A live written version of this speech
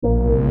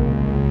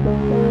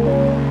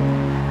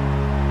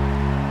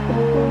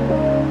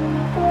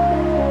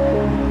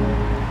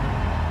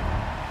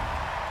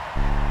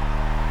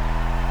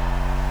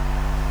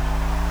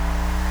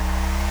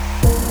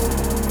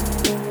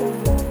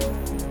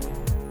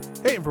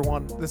Hey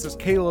everyone, this is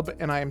Caleb,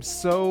 and I am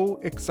so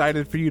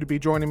excited for you to be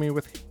joining me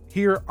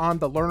here on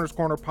the Learner's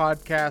Corner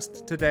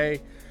podcast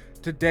today.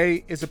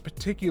 Today is a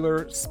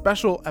particular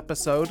special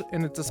episode,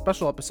 and it's a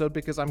special episode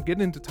because I'm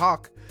getting to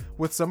talk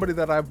with somebody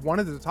that I've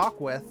wanted to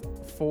talk with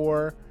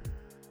for,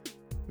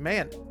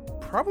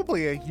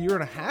 probably a year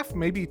and a half,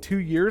 maybe 2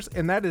 years,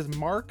 and that is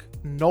Mark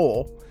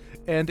Noll.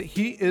 And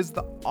he is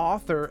the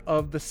author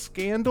of The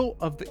Scandal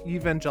of the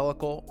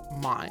Evangelical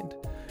Mind.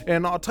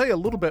 And I'll tell you a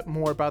little bit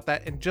more about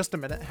that in just a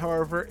minute.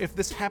 However, if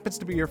this happens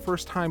to be your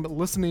first time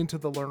listening to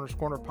the Learner's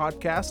Corner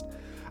podcast,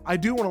 I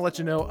do want to let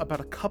you know about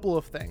a couple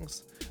of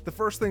things. The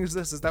first thing is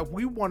that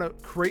we want to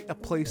create a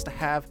place to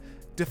have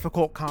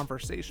difficult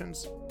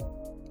conversations,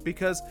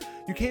 because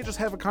you can't just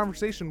have a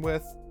conversation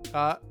with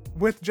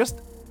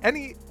just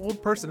any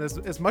old person.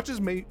 As much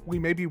as we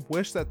maybe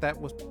wish that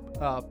was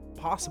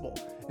possible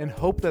and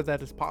hope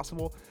that is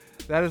possible,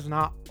 that is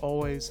not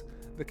always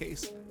the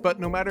case. But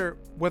no matter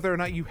whether or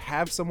not you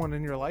have someone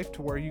in your life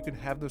to where you can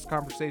have those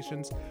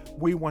conversations,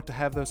 we want to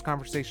have those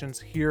conversations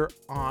here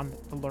on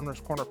the Learner's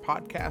Corner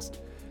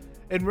podcast.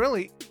 And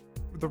really,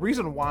 the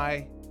reason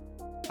why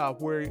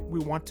we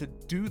want to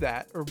do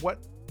that, or what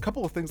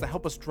couple of things that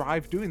help us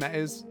drive doing that,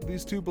 is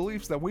these two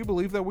beliefs: that we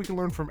believe that we can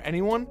learn from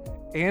anyone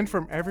and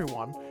from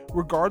everyone,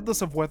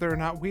 regardless of whether or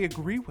not we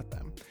agree with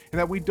them, and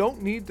that we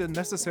don't need to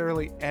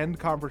necessarily end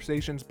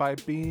conversations by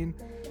being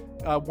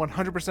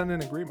 100%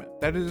 in agreement.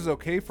 That it is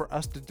okay for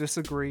us to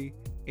disagree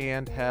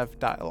and have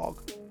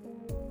dialogue.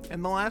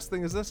 And the last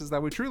thing is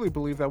that we truly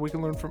believe that we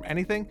can learn from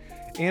anything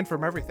and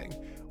from everything,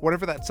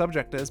 whatever that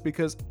subject is,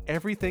 because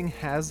everything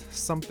has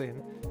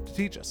something to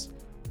teach us.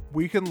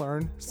 We can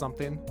learn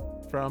something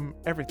from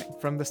everything,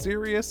 from the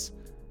serious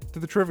to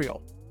the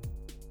trivial.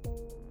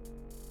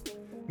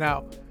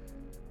 Now,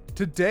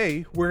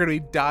 today we're going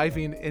to be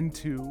diving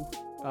into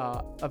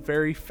a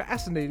very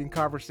fascinating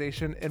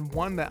conversation, and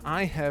one that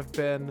I have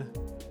been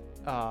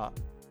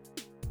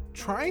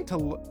trying to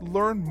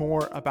learn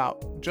more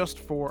about just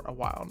for a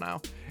while now.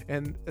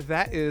 And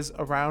that is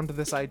around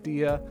this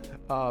idea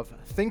of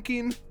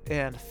thinking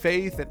and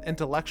faith and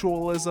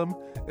intellectualism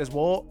as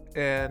well,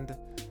 and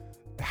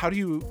how do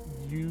you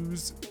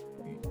use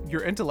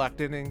your intellect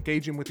in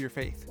engaging with your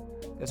faith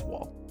as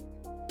well.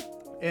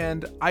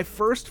 And I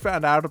first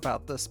found out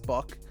about this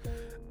book,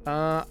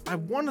 I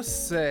want to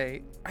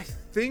say, I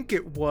think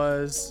it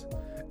was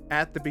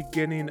at the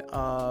beginning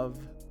of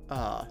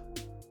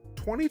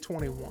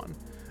 2021,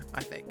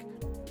 I think.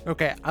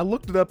 Okay, I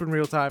looked it up in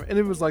real time, and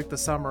it was like the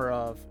summer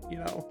of,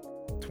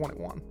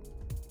 21.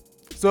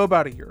 So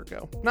about a year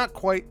ago. Not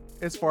quite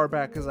as far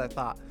back as I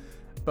thought,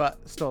 but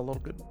still a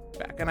little bit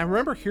back. And I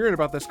remember hearing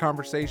about this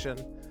conversation,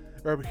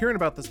 or hearing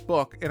about this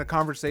book in a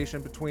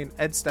conversation between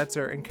Ed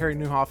Stetzer and Carey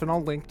Nieuwhof, and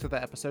I'll link to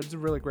the episode. It's a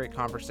really great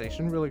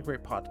conversation, really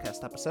great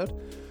podcast episode.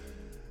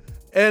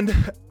 And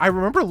I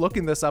remember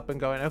looking this up and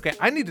going, okay,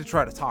 I need to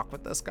try to talk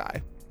with this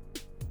guy.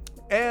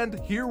 And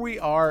here we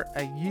are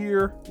a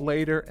year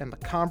later, and the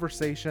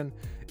conversation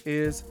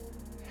is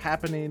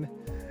happening.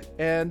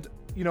 And,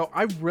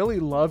 I really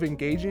love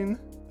engaging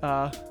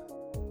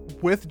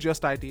with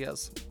just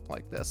ideas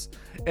like this.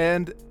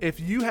 And if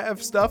you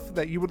have stuff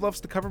that you would love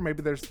us to cover,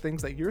 maybe there's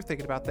things that you're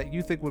thinking about that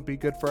you think would be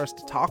good for us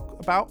to talk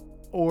about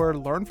or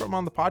learn from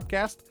on the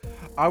podcast,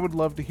 I would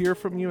love to hear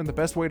from you. And the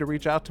best way to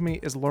reach out to me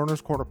is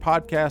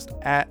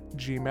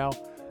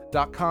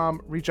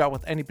learnerscornerpodcast@gmail.com. Reach out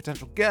with any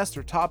potential guests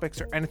or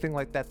topics or anything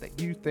like that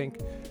you think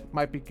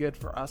might be good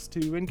for us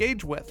to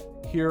engage with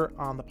here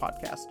on the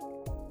podcast.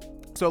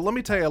 So let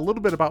me tell you a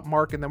little bit about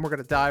Mark, and then we're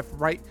going to dive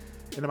right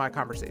into my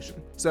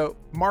conversation. So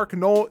Mark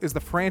Noll is the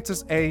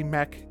Francis A.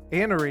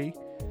 McAnery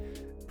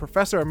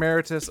Professor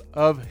Emeritus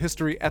of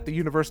History at the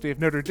University of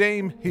Notre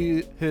Dame.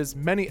 His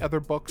many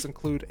other books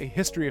include A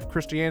History of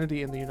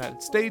Christianity in the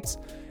United States,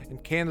 in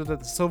Canada,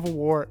 the Civil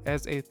War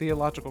as a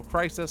Theological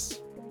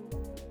Crisis,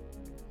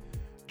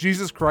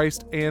 Jesus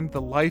Christ and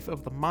the Life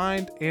of the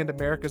Mind, and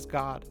America's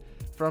God,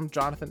 from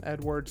Jonathan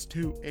Edwards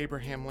to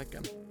Abraham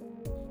Lincoln.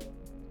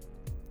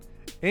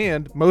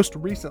 And most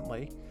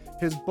recently,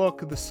 his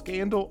book, The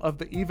Scandal of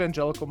the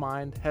Evangelical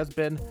Mind, has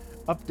been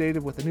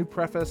updated with a new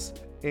preface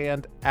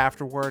and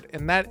afterword,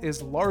 and that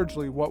is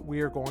largely what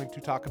we are going to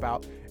talk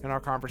about in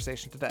our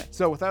conversation today.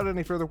 So without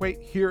any further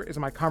wait, here is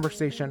my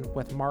conversation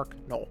with Mark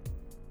Noll.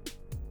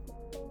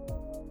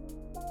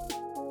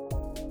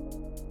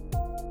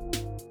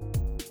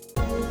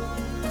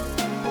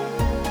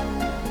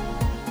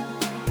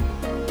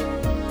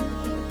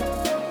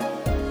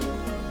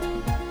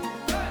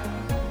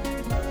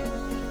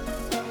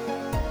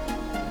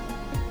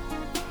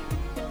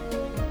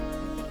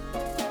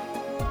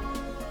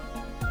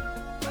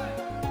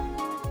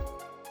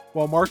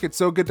 Well, Mark, it's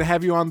so good to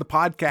have you on the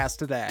podcast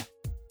today.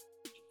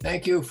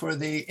 Thank you for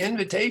the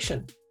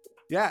invitation.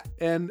 Yeah,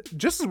 and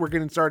just as we're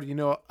getting started,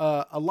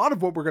 a lot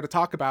of what we're going to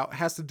talk about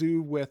has to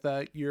do with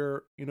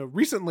your,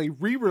 recently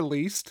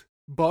re-released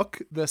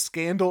book, The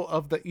Scandal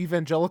of the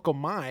Evangelical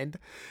Mind.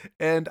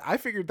 And I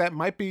figured that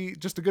might be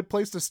just a good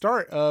place to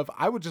start.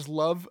 I would just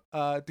love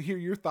to hear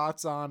your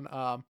thoughts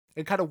on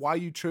and kind of why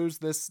you chose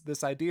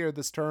this idea,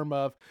 this term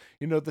of,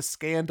 the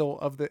scandal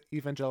of the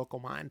evangelical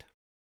mind.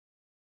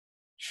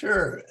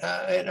 Sure.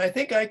 And I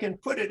think I can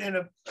put it in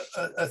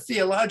a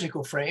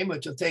theological frame,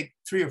 which will take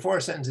 3 or 4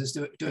 sentences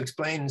to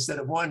explain instead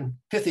of one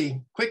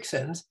pithy, quick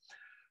sentence.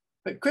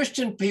 But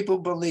Christian people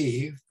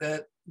believe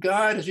that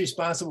God is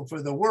responsible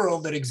for the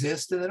world that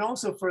exists and then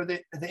also for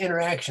the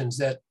interactions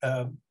that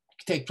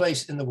take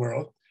place in the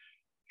world.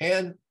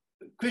 And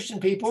Christian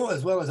people,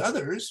 as well as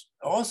others,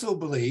 also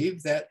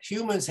believe that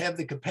humans have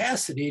the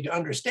capacity to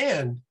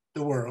understand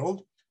the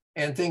world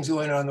and things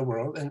going on in the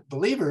world. And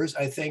believers,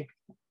 I think,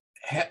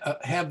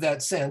 have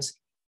that sense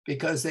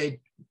because they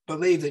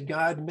believe that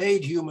God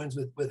made humans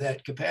with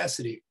that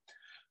capacity.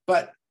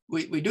 But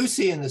we do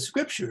see in the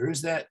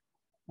scriptures that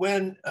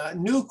when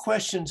new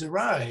questions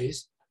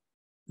arise,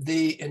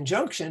 the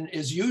injunction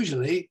is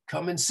usually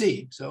come and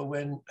see. So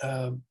when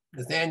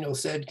Nathanael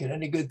said, "Can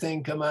any good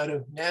thing come out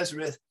of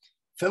Nazareth?"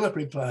 Philip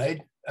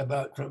replied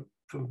about from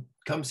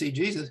come see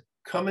Jesus,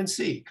 come and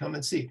see, come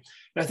and see.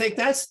 And I think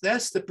that's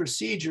the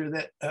procedure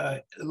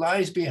that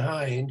lies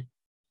behind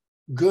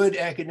good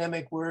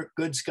academic work,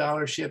 good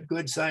scholarship,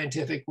 good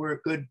scientific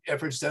work, good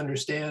efforts to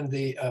understand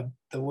the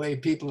way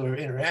people are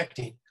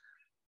interacting.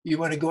 You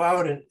want to go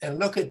out and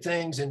look at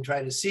things and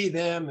try to see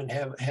them and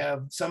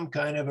have some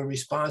kind of a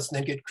response and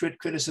then get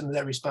criticism of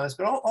that response,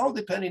 but all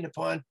depending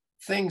upon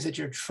things that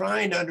you're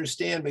trying to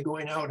understand by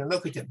going out and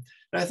look at them.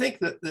 And I think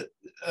that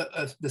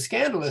the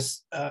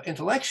scandalous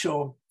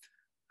intellectual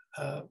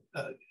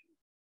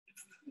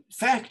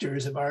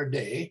factors of our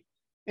day,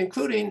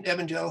 including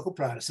evangelical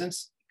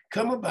Protestants,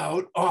 come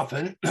about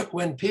often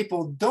when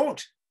people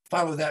don't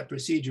follow that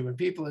procedure, when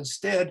people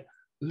instead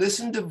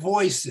listen to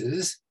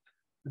voices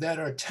that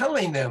are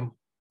telling them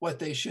what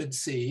they should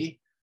see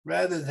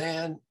rather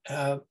than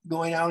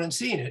going out and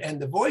seeing it. And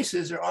the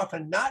voices are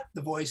often not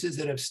the voices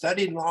that have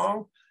studied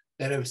long,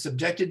 that have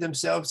subjected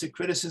themselves to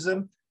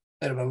criticism,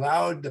 that have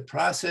allowed the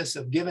process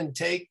of give and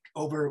take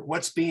over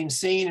what's being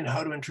seen and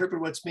how to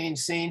interpret what's being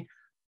seen,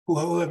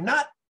 who have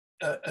not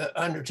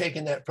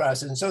undertaken that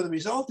process. And so the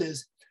result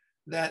is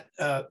that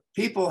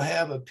people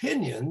have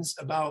opinions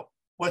about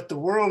what the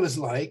world is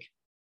like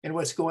and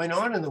what's going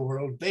on in the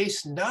world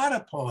based not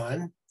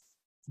upon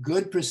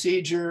good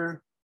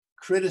procedure,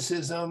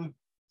 criticism,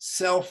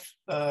 self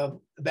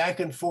back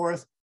and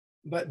forth,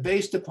 but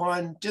based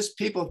upon just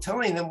people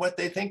telling them what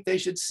they think they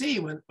should see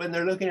when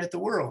they're looking at the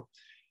world.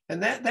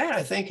 And that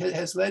I think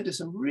has led to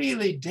some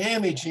really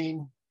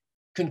damaging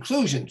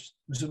conclusions,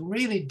 some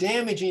really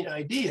damaging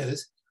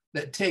ideas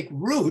that take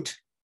root,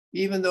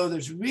 even though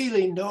there's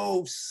really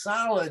no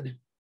solid,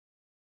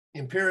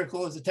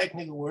 empirical is a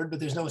technical word, but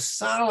there's no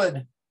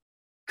solid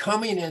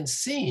coming and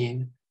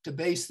seeing to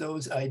base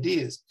those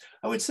ideas.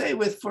 I would say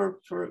for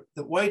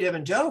the white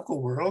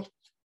evangelical world,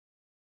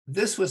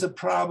 this was a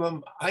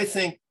problem, I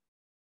think,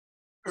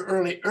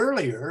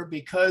 earlier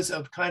because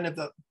of kind of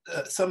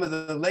some of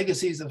the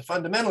legacies of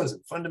fundamentalism.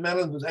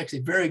 Fundamentalism was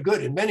actually very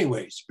good in many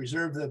ways, to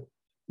preserve the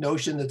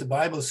notion that the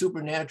Bible is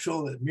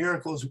supernatural, that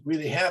miracles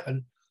really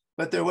happen.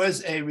 But there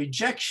was a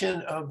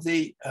rejection of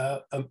the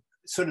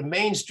sort of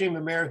mainstream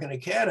American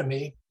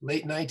academy,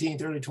 late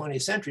 19th, early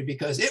 20th century,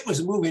 because it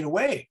was moving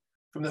away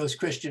from those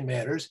Christian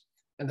matters.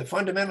 And the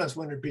fundamentalists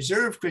wanted to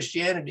preserve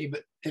Christianity,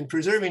 but in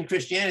preserving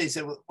Christianity,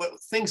 said, well,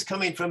 things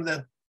coming from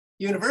the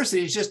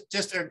universities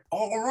just are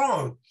all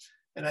wrong.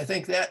 And I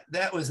think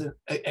that was an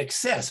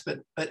excess.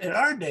 But in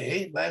our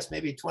day, last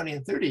maybe 20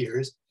 and 30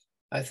 years,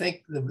 I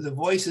think the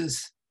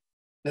voices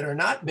that are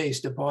not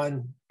based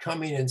upon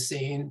coming and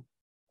seeing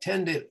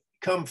tend to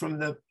come from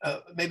the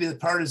maybe the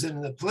partisan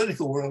and the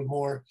political world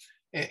more.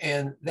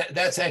 And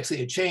that's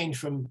actually a change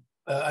from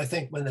I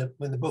think when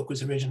the book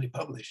was originally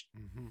published.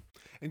 Mm-hmm.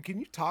 And can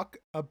you talk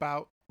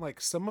about like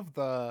some of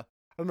the,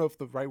 I don't know if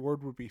the right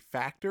word would be,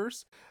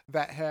 factors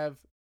that have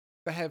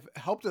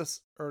helped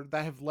us or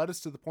that have led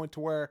us to the point to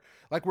where,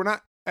 like, we're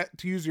not,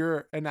 to use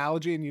your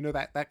analogy and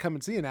that come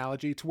and see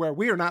analogy, to where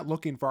we are not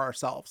looking for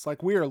ourselves,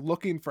 like we are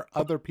looking for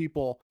other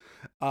people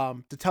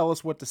to tell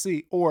us what to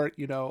see, or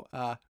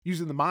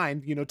using the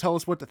mind, tell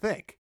us what to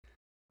think.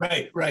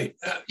 Right.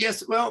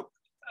 Yes, well,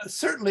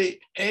 certainly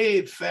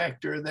a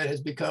factor that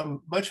has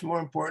become much more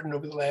important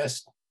over the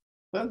last,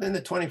 in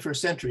the 21st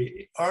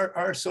century,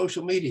 are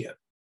social media.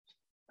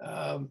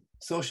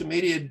 Social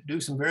media do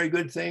some very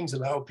good things,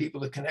 allow people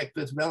to connect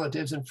with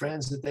relatives and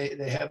friends that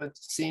they haven't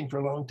seen for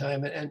a long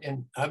time.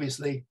 And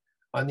obviously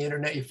on the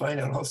internet, you find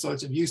out all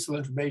sorts of useful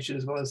information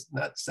as well as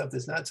not stuff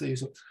that's not so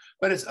useful.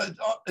 But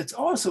it's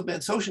also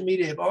been, social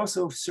media have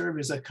also served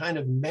as a kind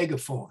of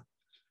megaphone.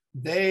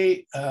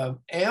 They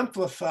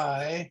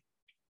amplify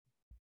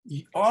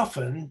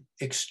often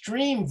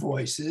extreme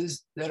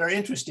voices that are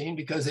interesting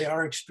because they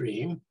are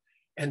extreme,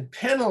 and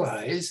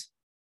penalize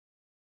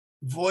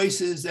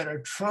voices that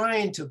are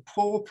trying to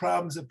pull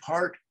problems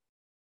apart,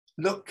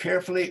 look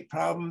carefully at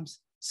problems,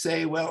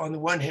 say, well, on the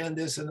one hand,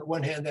 this, and on the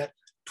one hand, that.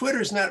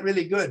 Twitter's not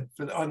really good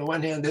for on the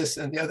one hand, this,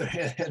 and the other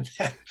hand,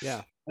 that.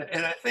 Yeah.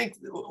 And I think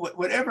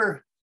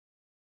whatever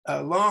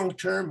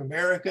long-term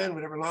American,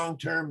 whatever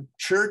long-term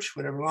church,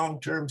 whatever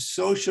long-term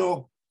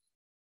social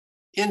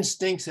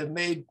instincts have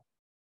made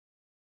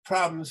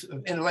problems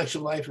of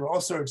intellectual life or all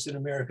sorts in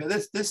America.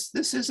 This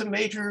is a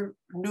major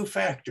new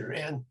factor,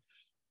 and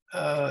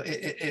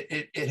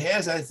it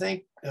has, I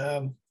think,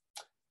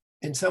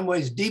 in some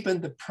ways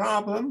deepened the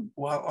problem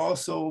while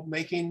also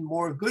making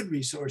more good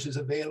resources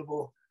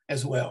available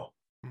as well.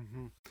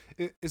 Mm-hmm.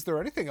 Is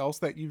there anything else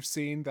that you've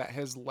seen that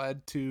has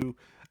led to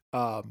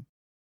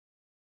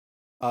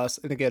us,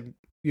 and again,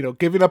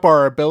 giving up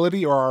our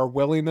ability or our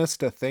willingness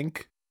to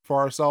think for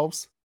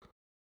ourselves?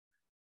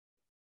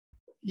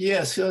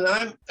 Yes, so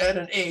I'm at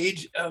an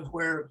age of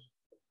where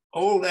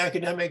old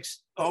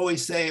academics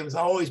always say it was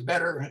always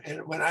better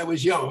when I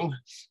was young,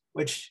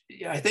 which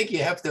I think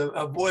you have to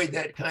avoid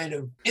that kind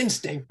of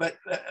instinct. But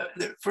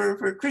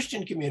for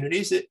Christian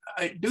communities,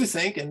 I do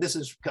think, and this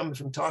is coming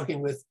from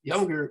talking with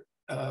younger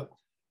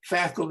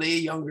faculty,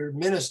 younger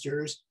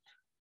ministers,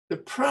 there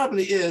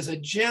probably is a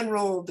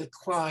general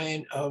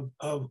decline of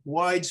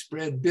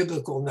widespread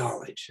biblical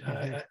knowledge.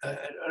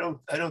 Mm-hmm.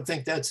 I don't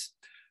think that's,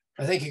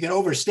 I think you can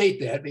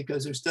overstate that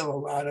because there's still a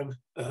lot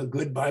of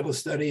good Bible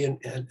study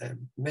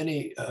and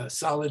many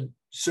solid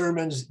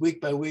sermons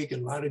week by week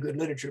and a lot of good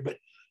literature. But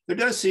there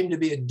does seem to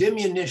be a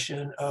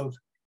diminution of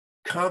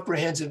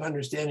comprehensive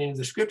understanding of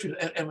the scriptures.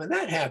 And when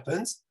that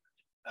happens,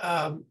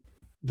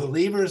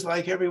 believers,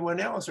 like everyone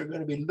else, are going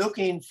to be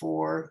looking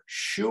for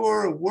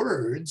sure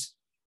words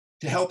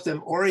to help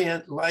them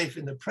orient life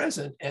in the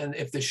present. And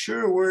if the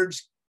sure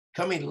words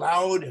coming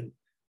loud and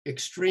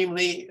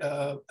extremely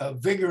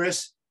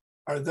vigorous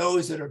are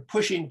those that are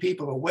pushing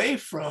people away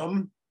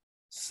from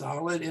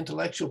solid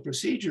intellectual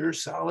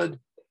procedures, solid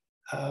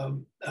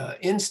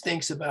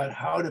instincts about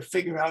how to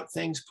figure out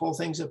things, pull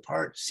things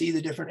apart, see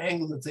the different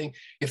angles of things.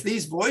 If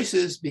these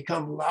voices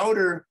become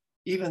louder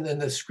even than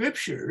the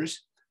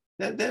scriptures,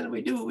 then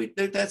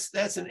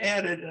that's an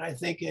added, and I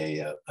think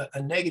a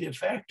negative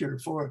factor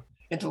for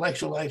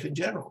intellectual life in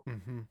general.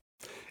 Mm-hmm.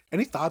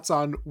 Any thoughts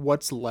on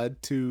what's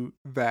led to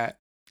that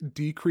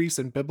decrease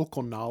in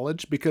biblical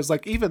knowledge? Because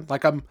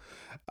I'm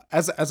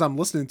as I'm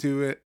listening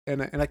to it,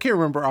 and I can't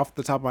remember off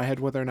the top of my head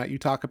whether or not you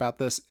talk about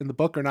this in the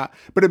book or not,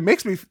 but it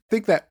makes me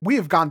think that we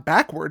have gone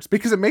backwards,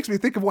 because it makes me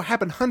think of what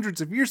happened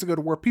hundreds of years ago,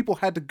 to where people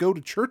had to go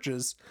to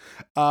churches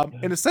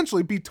and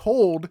essentially be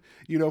told,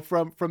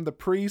 from the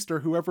priest or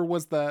whoever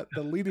was the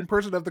leading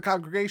person of the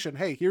congregation,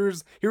 hey,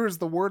 here's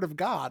the word of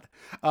God.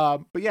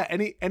 But yeah,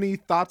 any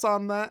thoughts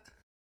on that?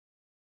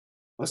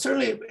 Well,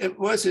 certainly it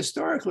was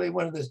historically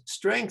one of the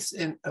strengths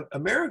in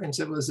American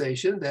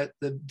civilization that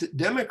the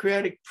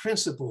democratic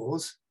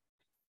principles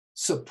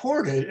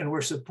supported and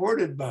were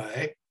supported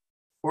by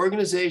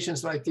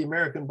organizations like the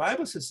American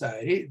Bible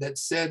Society that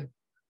said,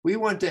 we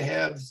want to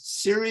have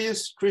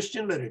serious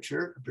Christian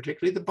literature,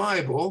 particularly the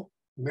Bible.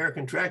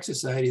 American Tract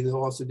Society,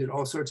 though, also did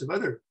all sorts of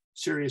other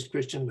serious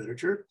Christian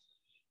literature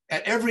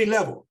at every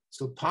level.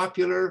 So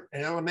popular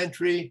and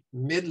elementary,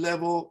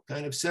 mid-level,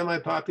 kind of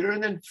semi-popular,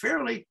 and then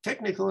fairly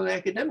technical and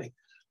academic.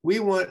 We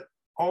want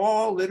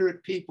all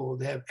literate people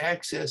to have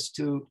access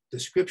to the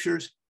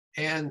scriptures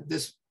and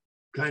this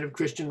kind of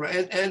Christian,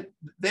 and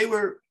they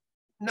were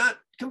not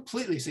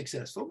completely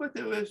successful, but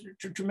there was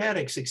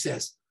dramatic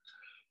success.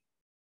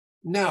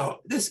 Now,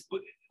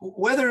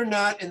 whether or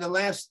not in the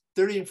last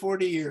 30 and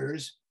 40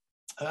 years,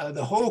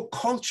 the whole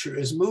culture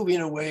is moving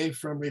away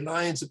from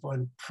reliance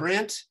upon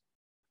print,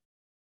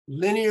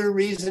 linear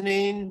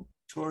reasoning,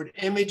 toward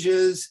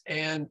images,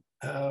 and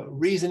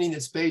reasoning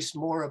that's based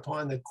more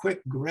upon the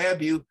quick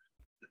grab you.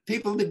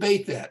 People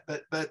debate that,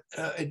 but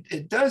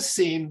it does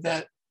seem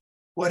that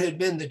what had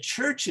been the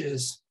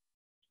church's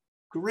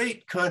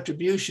great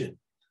contribution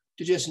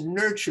to just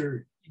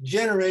nurture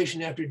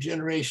generation after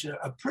generation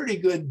a pretty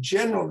good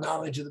general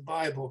knowledge of the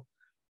Bible,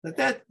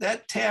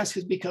 that task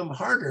has become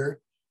harder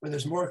when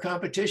there's more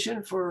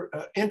competition for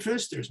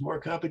interest, there's more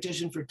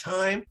competition for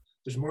time,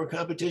 there's more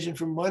competition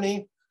for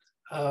money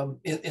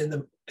in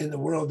the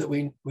world that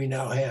we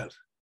now have.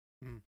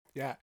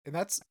 Yeah, and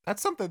that's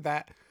something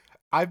that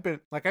I've been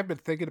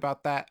thinking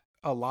about that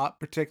a lot,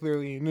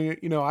 particularly,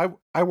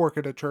 I work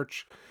at a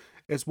church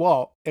as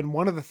well, and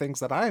one of the things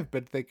that I've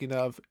been thinking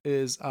of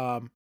is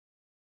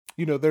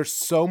there's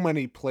so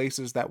many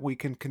places that we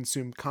can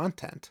consume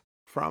content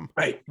from,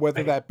 right,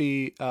 whether that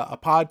be a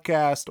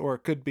podcast, or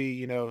it could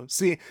be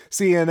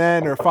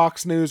CNN or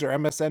Fox News or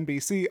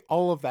MSNBC,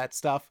 all of that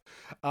stuff,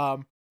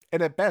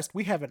 and at best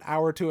we have an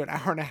hour to an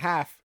hour and a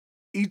half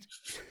each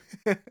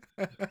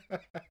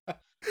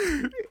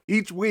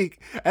each week,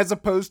 as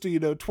opposed to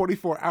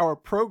 24-hour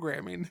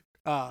programming.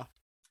 Now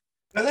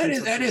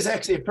that is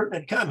actually a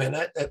pertinent comment.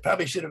 I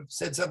probably should have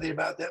said something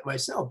about that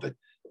myself. But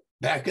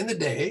back in the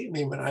day, I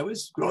mean, when I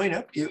was growing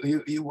up,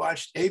 you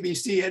watched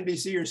ABC,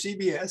 NBC, or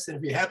CBS, and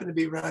if you happened to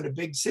be around a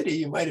big city,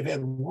 you might have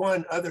had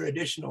one other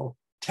additional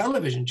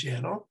television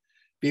channel.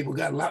 People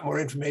got a lot more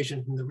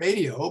information from the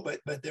radio,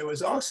 but there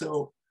was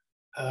also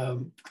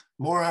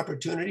more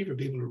opportunity for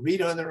people to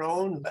read on their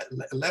own,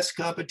 less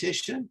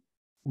competition.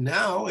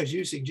 Now, as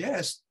you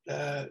suggest,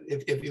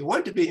 if you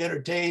want to be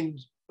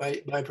entertained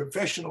by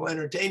professional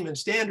entertainment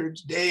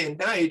standards day and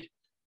night,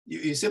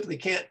 you simply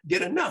can't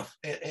get enough.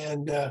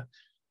 And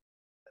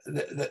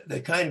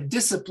the kind of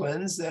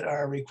disciplines that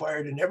are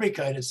required in every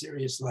kind of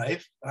serious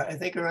life, I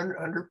think, are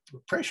under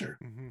pressure.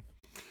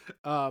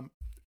 Mm-hmm.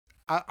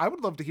 I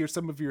would love to hear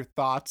some of your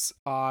thoughts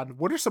on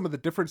what are some of the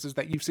differences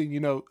that you've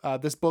seen.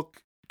 This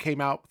book came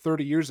out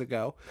 30 years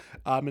ago,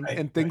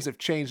 and things have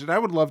changed. And I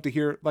would love to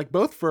hear, like,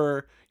 both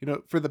for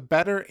the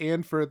better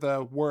and for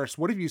the worse.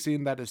 What have you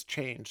seen that has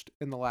changed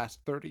in the last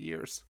 30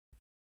 years?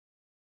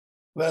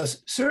 Well,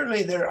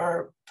 certainly there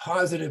are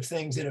positive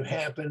things that have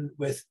happened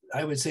with,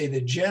 I would say,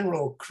 the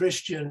general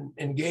Christian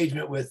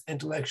engagement with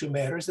intellectual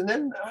matters. And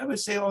then I would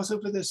say also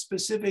for the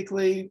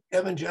specifically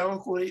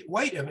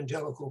white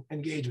evangelical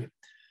engagement.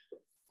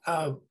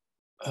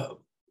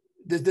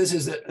 This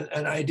is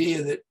an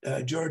idea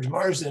that George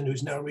Marsden,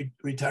 who's now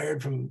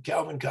retired from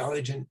Calvin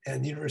College and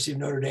the University of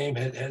Notre Dame,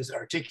 has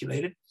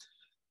articulated,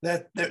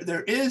 that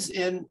there is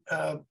in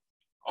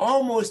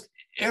almost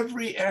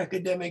every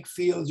academic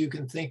field you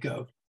can think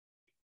of,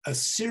 a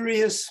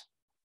serious,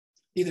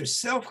 either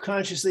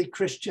self-consciously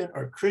Christian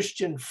or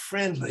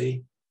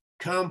Christian-friendly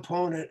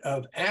component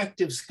of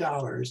active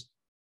scholars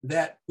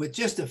that, with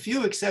just a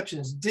few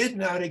exceptions, did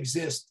not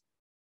exist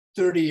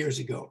 30 years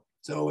ago.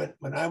 So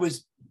when I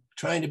was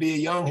trying to be a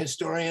young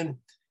historian,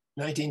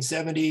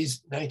 1970s,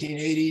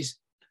 1980s,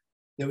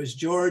 there was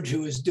George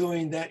who was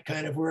doing that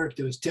kind of work.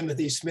 There was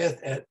Timothy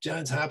Smith at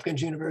Johns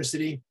Hopkins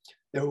University.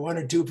 There were one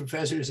or two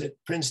professors at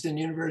Princeton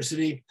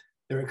University.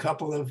 There were a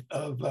couple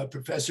of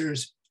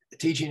professors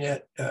teaching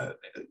at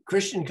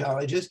Christian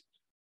colleges,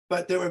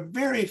 but there were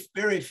very,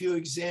 very few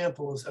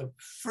examples of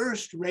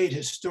first-rate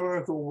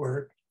historical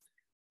work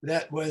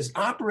that was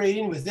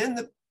operating within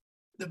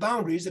the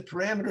boundaries, the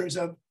parameters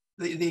of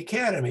the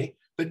academy,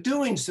 but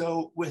doing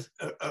so with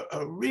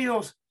a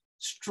real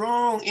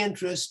strong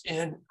interest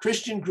in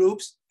Christian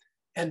groups,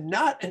 and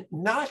not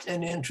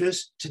an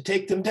interest to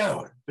take them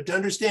down, but to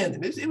understand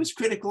them. It was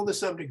critical to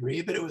some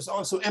degree, but it was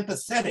also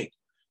empathetic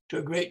to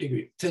a great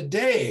degree.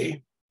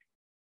 Today,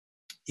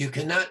 you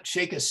cannot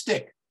shake a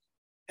stick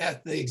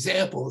at the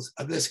examples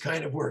of this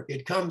kind of work.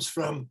 It comes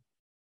from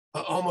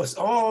almost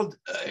all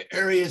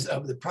areas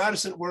of the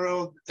Protestant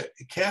world, the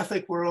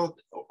Catholic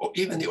world,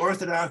 even the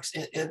Orthodox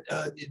in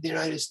the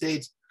United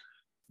States.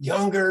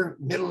 Younger,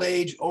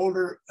 middle-aged,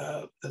 older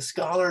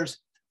scholars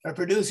are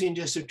producing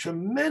just a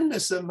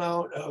tremendous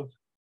amount of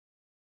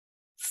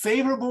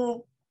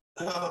favorable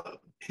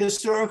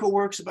historical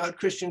works about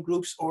Christian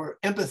groups, or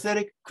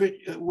empathetic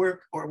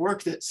work, or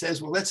work that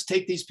says, well, let's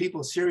take these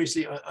people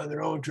seriously on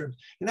their own terms.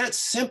 And that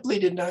simply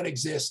did not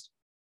exist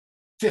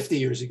 50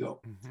 years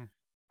ago. Mm-hmm.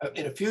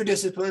 In a few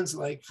disciplines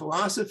like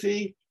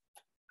philosophy,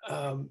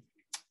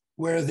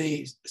 where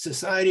the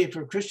Society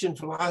for Christian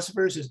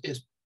Philosophers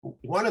is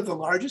one of the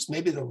largest,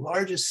 maybe the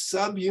largest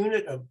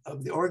subunit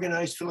of the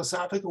organized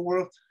philosophical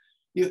world,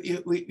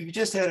 you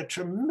just had a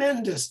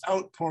tremendous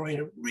outpouring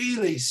of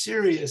really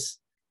serious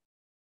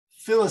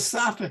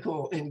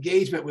philosophical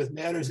engagement with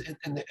matters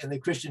in the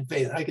Christian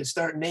faith. I could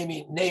start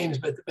naming names,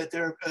 but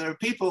there are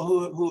people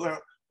who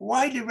are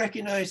widely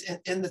recognized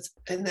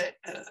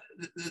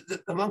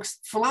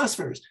amongst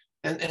philosophers,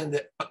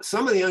 and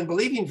some of the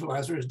unbelieving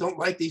philosophers don't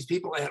like these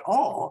people at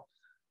all,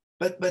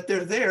 but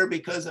they're there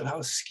because of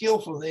how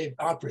skillful they've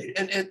operated.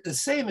 And the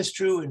same is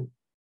true in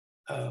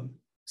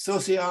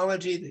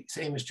sociology. The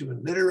same is true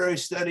in literary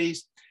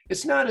studies.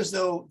 It's not as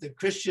though the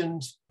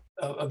Christians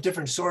of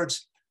different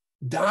sorts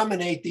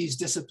dominate these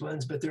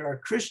disciplines, but there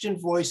are Christian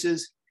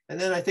voices. And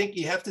then I think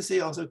you have to say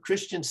also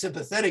Christian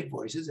sympathetic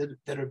voices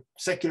that are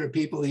secular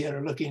people yet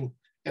are looking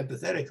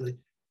empathetically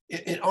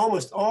in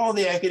almost all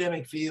the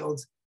academic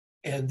fields.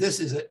 And this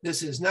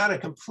is not a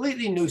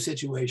completely new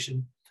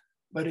situation,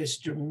 but it's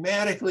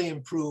dramatically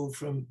improved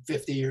from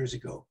 50 years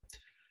ago.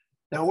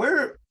 Now,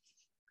 where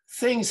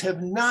things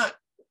have not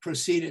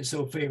proceeded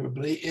so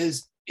favorably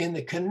is in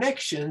the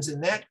connections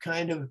and that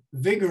kind of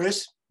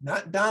vigorous,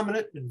 not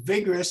dominant, but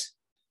vigorous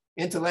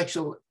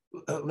intellectual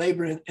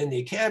labor in the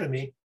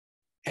academy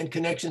and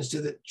connections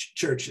to the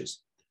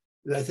churches.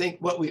 And I think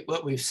what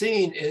we've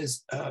seen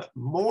is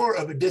more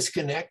of a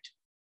disconnect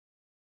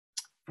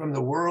from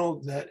the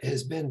world that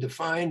has been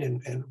defined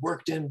and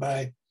worked in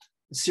by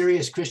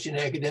serious Christian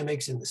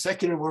academics in the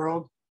secular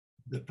world,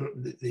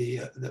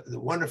 the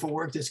wonderful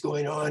work that's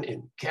going on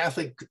in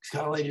Catholic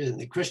colleges and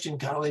the Christian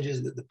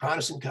colleges, the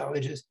Protestant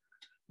colleges.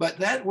 But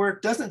that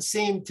work doesn't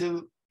seem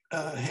to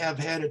have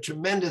had a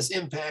tremendous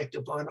impact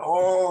upon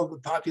all the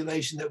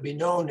population that we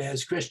known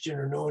as Christian,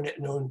 or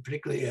known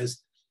particularly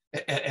as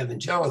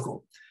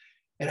evangelical.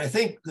 And I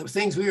think the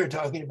things we were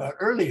talking about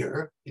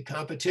earlier, the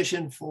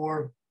competition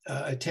for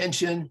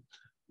attention,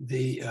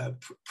 the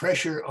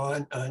pressure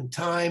on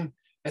time,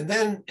 and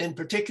then in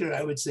particular,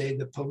 I would say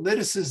the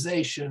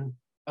politicization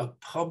of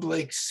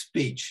public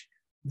speech.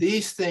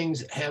 These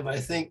things have, I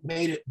think,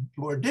 made it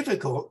more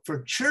difficult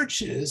for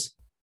churches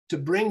to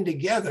bring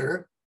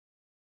together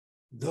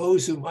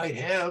those who might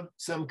have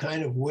some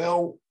kind of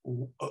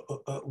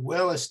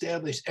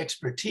well-established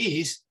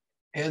expertise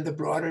and the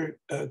broader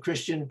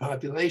Christian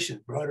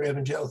population, broader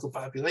evangelical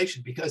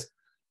population, because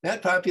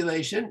that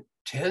population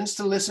tends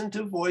to listen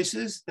to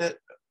voices that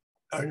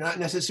are not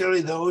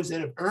necessarily those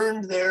that have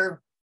earned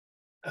their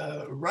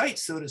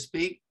rights, so to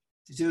speak,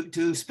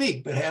 to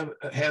speak, but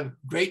have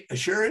great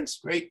assurance,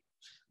 great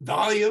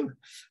volume,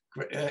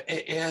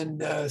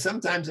 and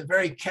sometimes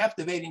very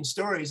captivating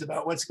stories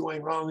about what's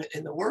going wrong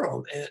in the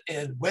world.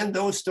 And when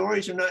those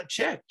stories are not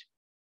checked,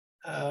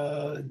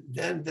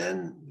 then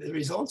the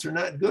results are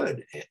not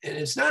good. And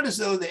it's not as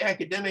though the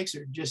academics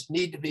are just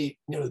need to be,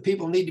 the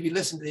people need to be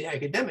listening to the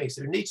academics.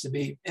 There needs to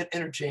be an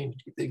interchange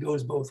that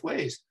goes both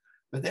ways.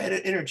 But that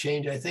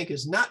interchange, I think,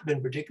 has not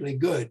been particularly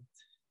good.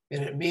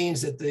 And it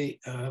means that the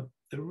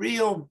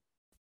real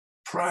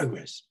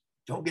progress,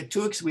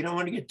 we don't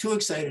want to get too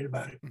excited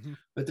about it, mm-hmm.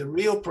 but the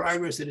real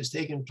progress that has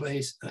taken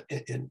place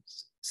in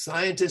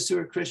scientists who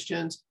are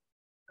Christians,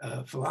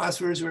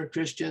 philosophers who are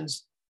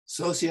Christians,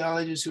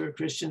 sociologists who are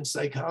Christians,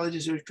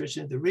 psychologists who are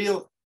Christians,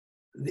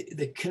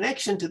 the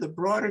connection to the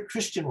broader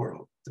Christian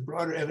world, the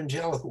broader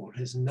evangelical world,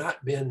 has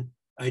not been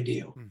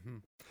ideal. Mm-hmm.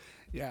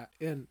 Yeah,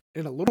 in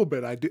a little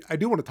bit, I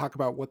do want to talk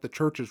about what the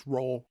church's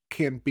role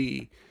can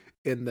be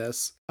in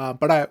this,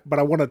 but I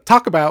want to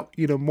talk about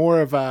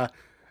more of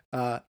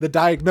the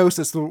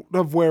diagnosis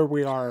of where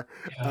we are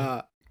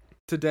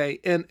today.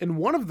 And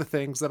one of the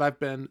things that I've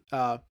been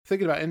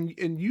thinking about,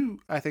 and you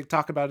I think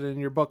talk about it in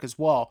your book as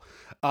well,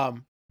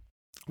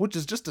 which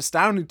is just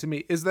astounding to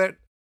me, is that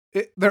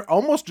there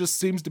almost just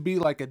seems to be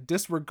like a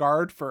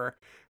disregard for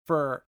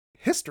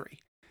history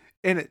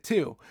in it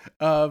too,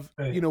 of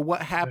right.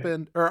 What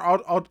happened, right.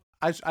 or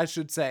I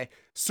should say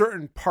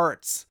certain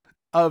parts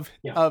of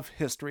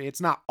history.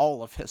 It's not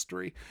all of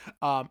history,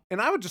 and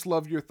I would just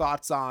love your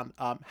thoughts on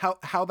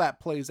how that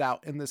plays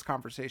out in this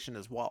conversation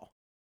as well.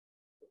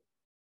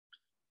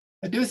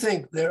 I do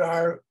think there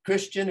are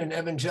Christian and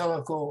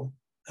evangelical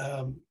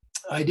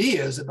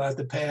ideas about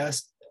the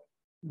past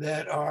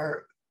that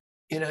are,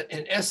 in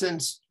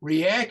essence,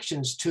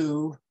 reactions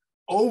to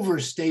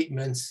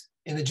overstatements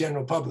in the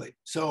general public.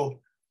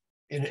 So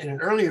in an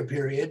earlier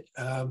period,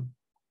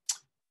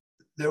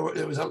 there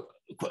was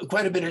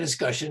quite a bit of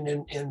discussion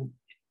in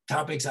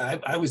topics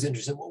I was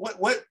interested in.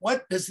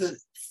 What does the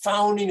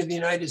founding of the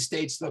United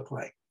States look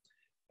like?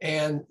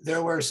 And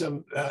there were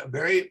some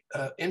very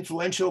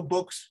influential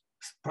books,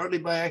 partly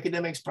by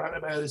academics, partly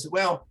by others.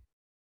 Well,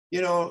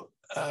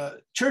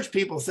 church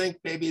people think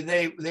maybe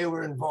they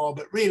were involved,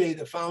 but really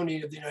the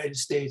founding of the United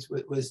States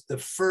was the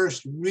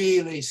first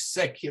really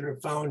secular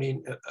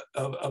founding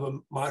of a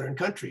modern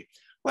country.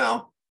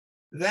 Well,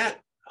 that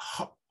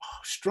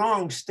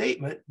strong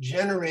statement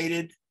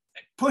generated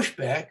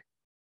pushback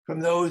from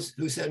those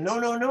who said, no.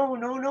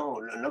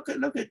 Look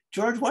at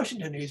George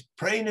Washington. He's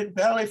praying at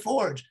Valley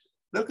Forge.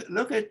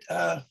 Look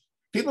at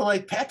people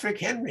like Patrick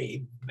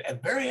Henry,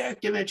 very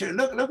active in church.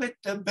 Look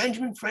at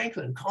Benjamin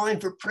Franklin calling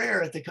for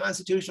prayer at the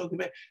Constitutional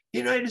Convention. The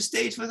United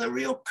States was a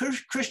real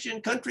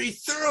Christian country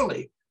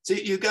thoroughly. So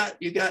you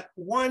got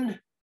one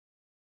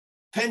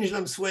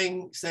pendulum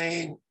swing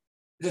saying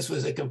this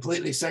was a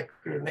completely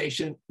secular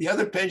nation. The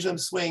other pendulum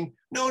swing,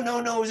 no,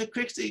 it was a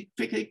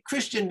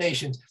Christian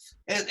nation.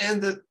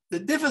 And the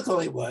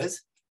difficulty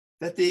was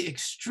that the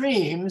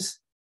extremes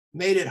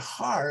made it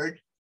hard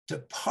to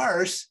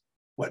parse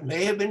what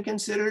may have been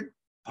considered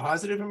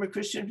positive from a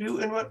Christian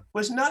view and what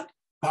was not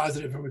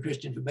positive from a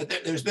Christian view. But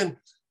there's been,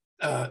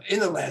 in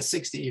the last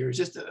 60 years,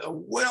 just a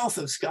wealth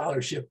of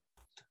scholarship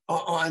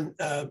on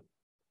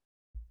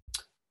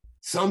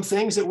some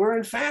things that were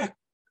in fact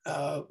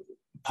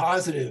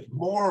positive,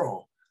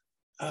 moral,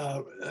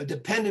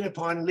 dependent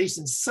upon, at least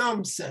in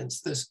some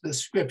sense, the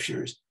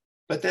scriptures,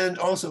 but then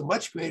also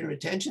much greater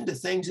attention to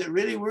things that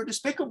really were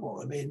despicable.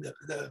 I mean,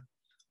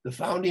 the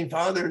founding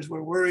fathers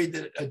were worried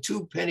that a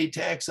 2-penny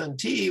tax on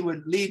tea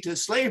would lead to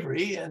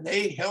slavery, and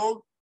they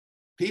held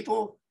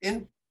people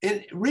in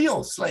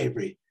real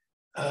slavery.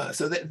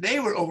 So that they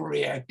were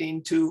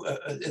overreacting to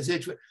a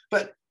situation.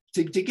 But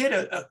to get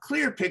a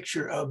clear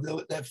picture of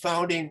that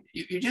founding,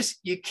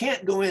 you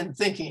can't go in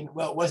thinking,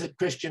 well, was it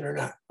Christian or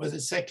not? Was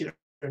it secular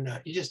or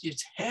not? You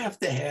just have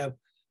to have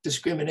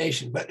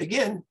discrimination. But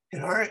again,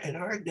 in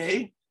our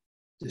day,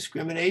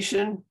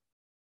 discrimination,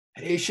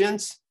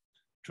 patience,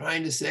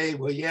 trying to say,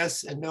 well,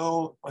 yes and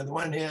no on the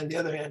one hand, the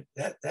other hand,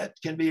 that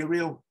can be a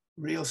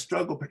real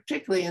struggle,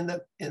 particularly in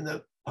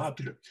the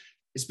popular.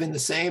 It's been the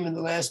same in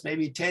the last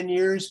maybe 10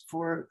 years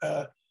for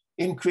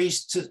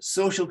increased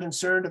social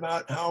concern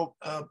about how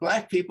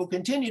Black people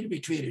continue to be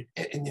treated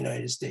in the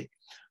United States.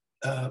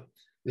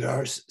 There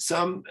are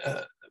some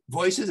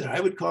voices that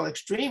I would call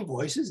extreme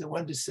voices that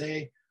want to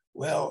say,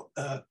 well,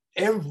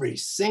 every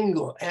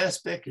single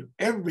aspect of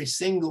every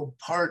single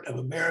part of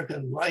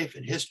American life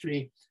and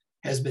history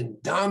has been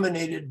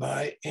dominated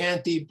by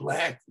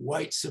anti-Black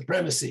white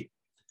supremacy.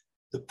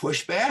 The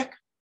pushback?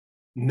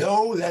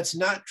 No, that's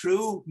not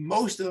true.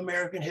 Most of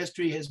American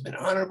history has been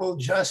honorable,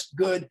 just,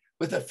 good,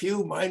 with a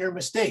few minor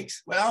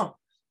mistakes. Well,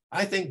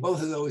 I think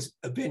both of those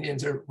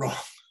opinions are wrong.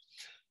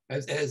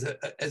 As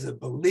a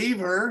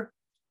believer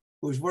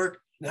who's worked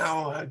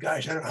now,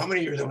 gosh, I don't know how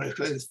many years,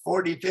 it's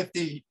 40,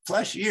 50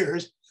 plus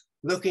years,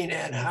 looking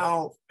at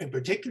how, in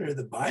particular,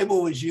 the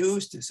Bible was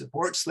used to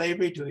support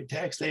slavery, to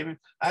attack slavery.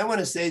 I want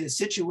to say the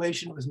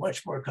situation was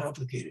much more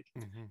complicated.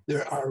 Mm-hmm.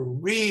 There are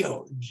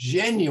real,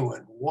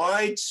 genuine,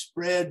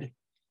 widespread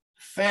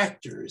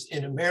factors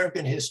in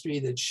American history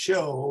that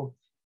show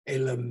a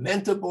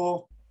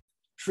lamentable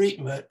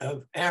treatment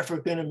of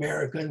African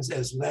Americans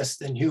as less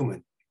than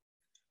human.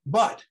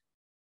 But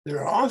there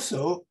are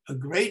also a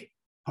great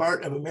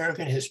part of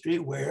American history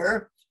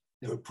where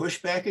there were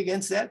pushback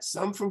against that,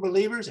 some from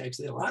believers,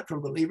 actually a lot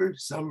from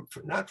believers, some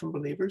not from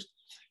believers.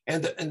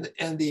 And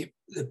the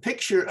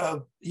picture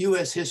of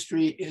US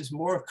history is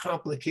more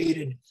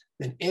complicated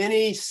than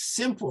any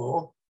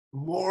simple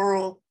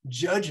moral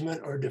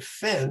judgment or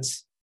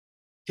defense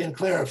can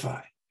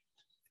clarify.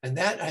 And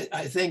that,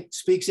 I think,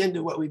 speaks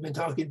into what we've been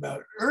talking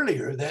about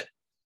earlier, that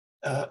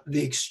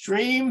the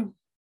extreme,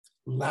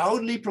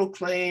 loudly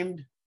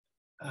proclaimed,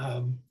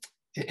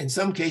 in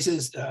some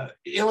cases,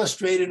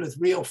 illustrated with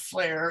real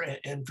flair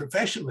and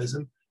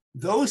professionalism,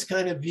 those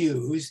kind of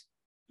views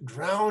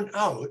drown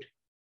out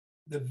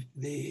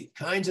the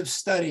kinds of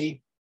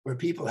study where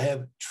people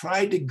have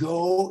tried to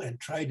go and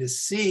tried to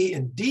see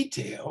in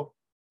detail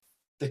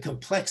the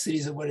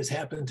complexities of what has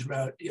happened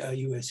throughout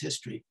US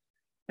history.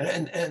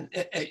 And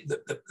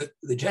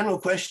the general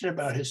question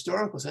about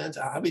historical sense,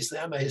 obviously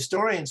I'm a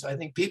historian, so I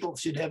think people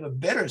should have a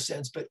better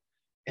sense, but,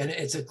 and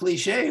it's a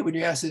cliche when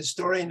you ask a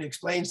historian to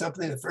explain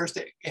something, the first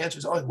answer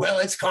is always, well,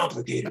 it's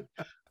complicated.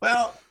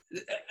 Well,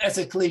 that's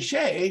a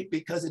cliche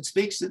because it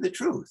speaks to the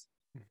truth.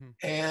 Mm-hmm.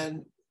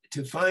 And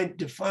to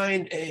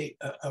find a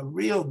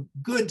real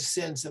good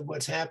sense of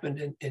what's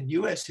happened in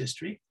US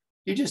history,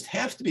 you just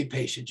have to be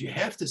patient. You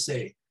have to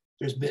say,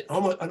 there's been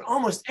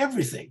almost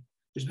everything.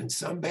 There's been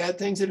some bad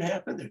things that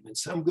happened. There's been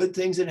some good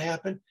things that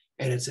happened.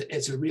 And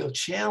it's a real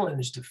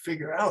challenge to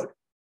figure out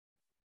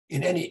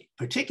in any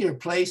particular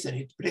place,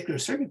 any particular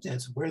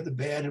circumstance, where the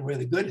bad and where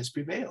the good has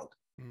prevailed.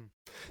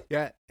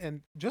 Yeah. And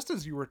just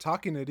as you were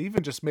talking, it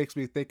even just makes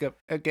me think of,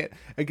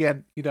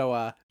 again, you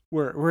know,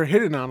 we're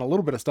hitting on a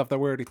little bit of stuff that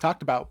we already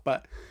talked about,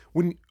 but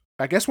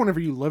whenever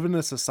you live in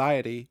a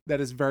society that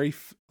is very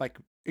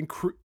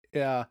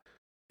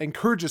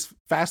encourages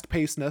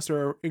fast-pacedness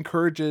or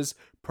encourages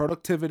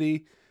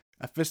productivity,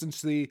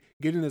 efficiency,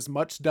 getting as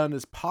much done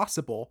as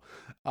possible,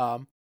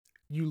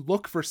 you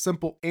look for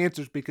simple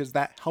answers because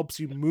that helps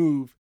you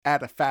move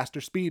at a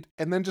faster speed.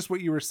 And then just what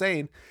you were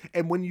saying,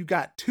 and when you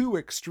got two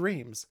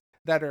extremes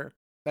that are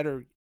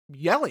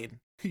yelling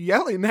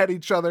at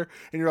each other,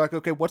 and you're like,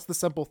 okay, what's the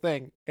simple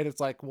thing? And it's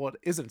like, well, it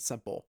isn't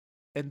simple.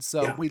 And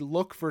so we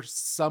look for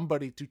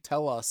somebody to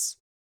tell us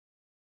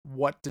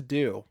what to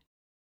do.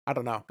 I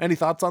don't know. Any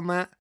thoughts on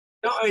that?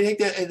 No, I think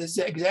that is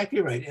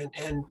exactly right.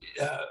 And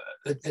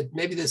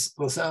maybe this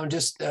will sound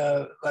just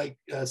like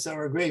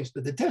sour grapes,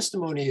 but the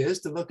testimony is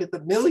to look at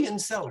the million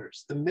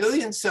sellers. The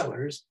million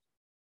sellers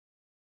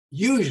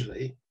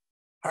usually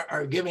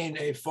are giving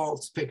a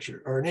false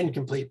picture or an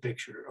incomplete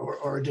picture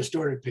or a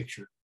distorted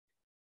picture.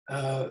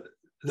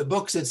 The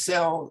books that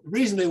sell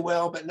reasonably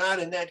well, but not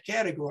in that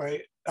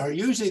category, are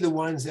usually the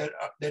ones that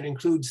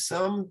include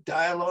some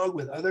dialogue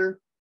with other,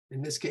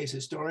 in this case,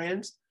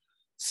 historians,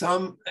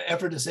 some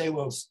effort to say,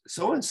 well,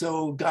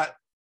 so-and-so got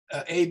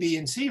A, B,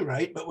 and C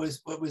right, but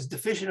was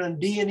deficient on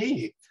D and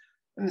E.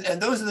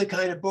 And those are the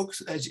kind of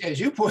books, as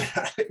you point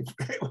out,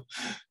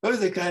 those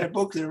are the kind of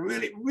books that are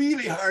really,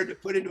 really hard to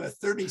put into a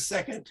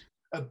 30-second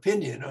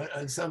opinion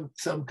on some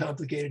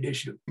complicated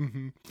issue.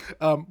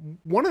 Mm-hmm.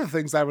 One of the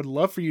things I would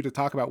love for you to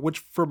talk about, which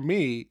for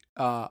me,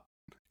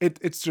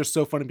 it's just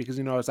so funny because,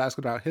 you know, I was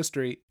asking about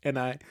history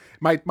and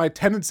my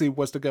tendency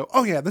was to go,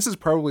 oh yeah, this is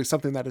probably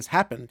something that has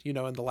happened, you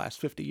know, in the last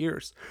 50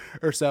 years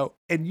or so.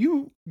 And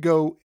you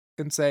go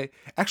and say,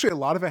 actually, a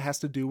lot of it has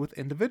to do with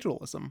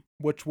individualism,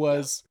 which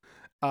was,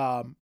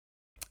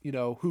 you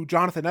know, who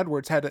Jonathan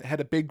Edwards had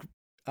a big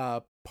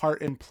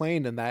part in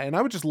playing in that. And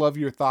I would just love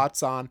your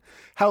thoughts on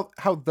how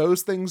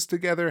those things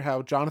together,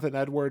 how Jonathan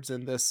Edwards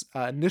and this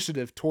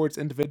initiative towards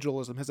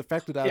individualism has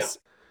affected us,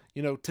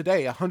 you know,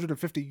 today,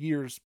 150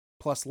 years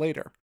plus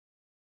later.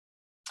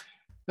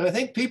 And I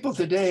think people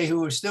today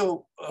who are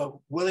still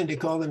willing to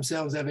call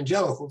themselves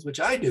evangelicals, which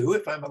I do,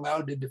 if I'm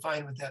allowed to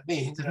define what that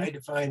means, and I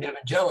define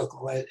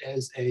evangelical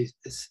as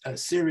a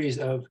series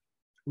of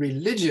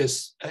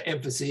religious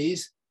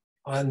emphases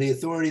on the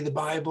authority of the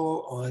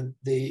Bible, on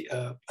the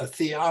a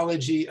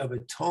theology of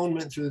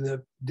atonement through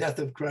the death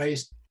of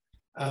Christ,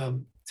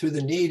 through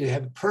the need to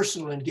have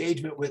personal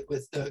engagement with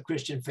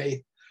Christian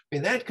faith. I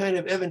mean, that kind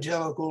of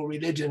evangelical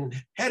religion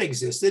had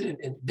existed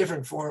in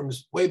different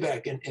forms way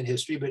back in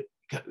history, but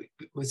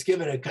was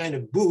given a kind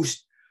of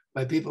boost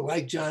by people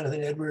like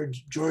Jonathan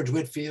Edwards, George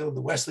Whitefield,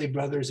 the Wesley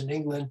brothers in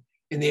England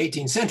in the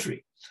 18th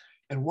century.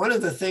 And one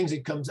of the things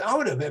that comes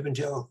out of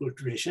evangelical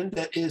tradition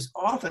that is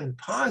often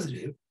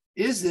positive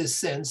is this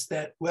sense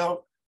that,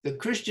 well, the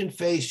Christian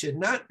faith should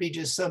not be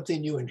just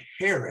something you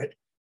inherit,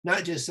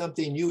 not just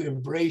something you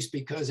embrace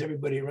because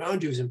everybody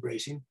around you is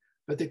embracing,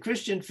 but the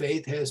Christian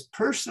faith has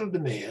personal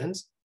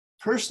demands,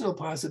 personal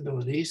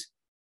possibilities,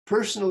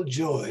 personal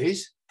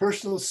joys,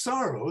 personal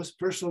sorrows,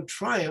 personal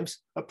triumphs,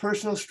 a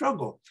personal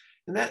struggle.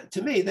 And that,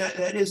 to me,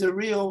 that is a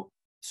real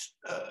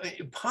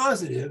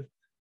positive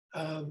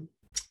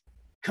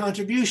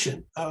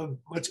contribution of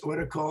what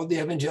are called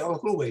the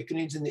evangelical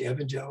awakenings in the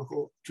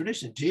evangelical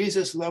tradition.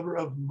 Jesus, lover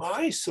of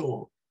my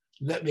soul,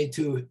 let me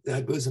to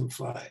thy bosom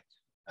fly,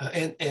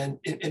 and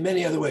in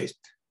many other ways.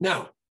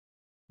 Now,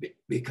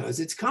 because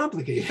it's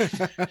complicated,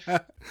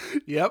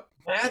 Yep.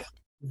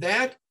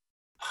 that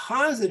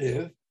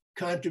positive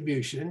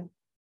contribution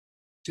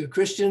to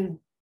Christian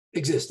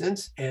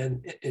existence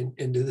and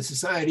into the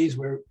societies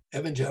where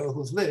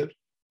evangelicals lived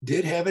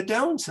did have a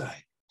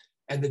downside.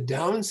 And the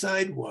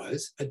downside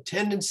was a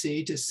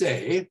tendency to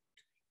say,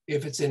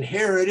 if it's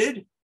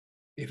inherited,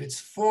 if it's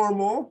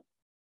formal,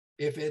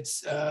 if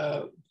it's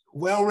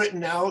well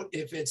written out,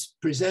 if it's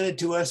presented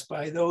to us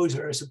by those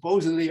who are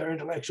supposedly our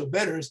intellectual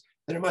betters,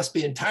 then it must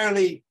be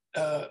entirely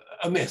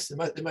amiss.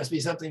 There must be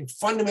something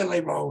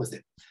fundamentally wrong with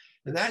it.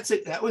 And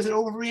that was an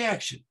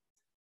overreaction.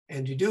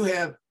 And you do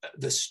have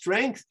the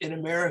strength in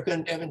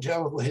American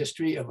evangelical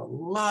history of a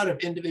lot of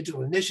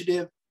individual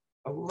initiative,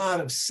 a lot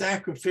of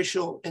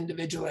sacrificial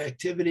individual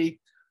activity,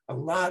 a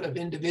lot of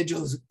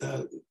individuals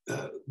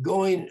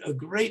going a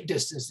great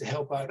distance to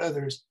help out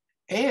others.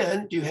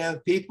 And you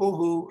have people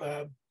who,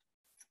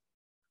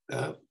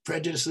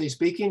 prejudiciously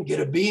speaking, get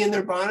a bee in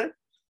their bonnet,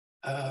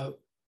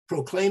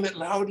 proclaim it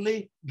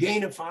loudly,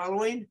 gain a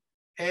following,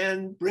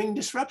 and bring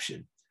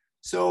disruption.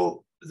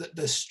 So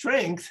the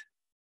strength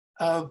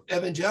of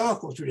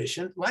evangelical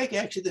tradition, like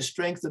actually the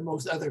strength of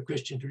most other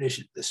Christian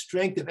traditions, the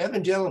strength of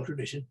evangelical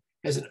tradition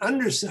has an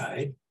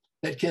underside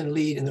that can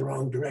lead in the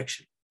wrong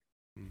direction.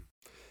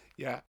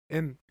 Yeah,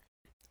 and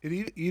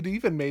it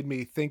even made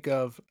me think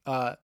of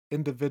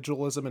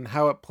individualism and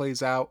how it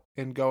plays out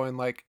and going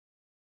like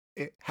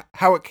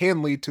how it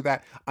can lead to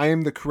that I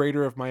am the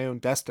creator of my own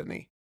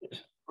destiny,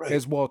 Right.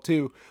 as well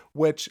too,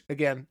 which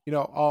again,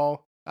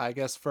 all I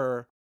guess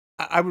for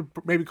I would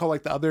maybe call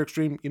like the other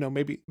extreme,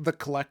 maybe the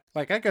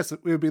like I guess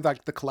it would be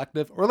like the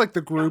collective or like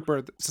the group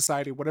or the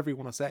society, whatever you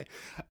want to say.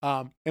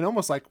 And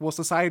almost like, well,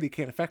 society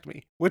can't affect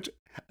me, which,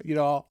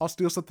 I'll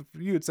steal something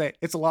from you and say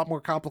it's a lot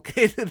more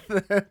complicated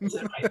than.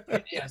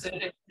 Yes.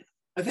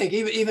 I think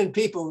even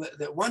people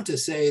that want to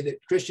say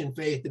that Christian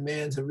faith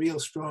demands a real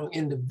strong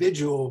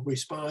individual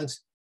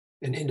response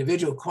and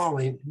individual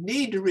calling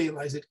need to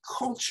realize that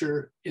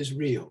culture is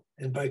real.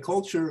 And by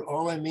culture,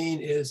 all I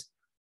mean is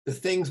the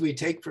things we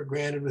take for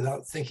granted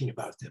without thinking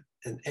about them.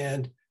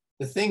 And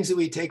the things that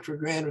we take for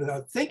granted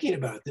without thinking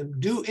about them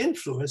do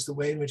influence the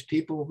way in which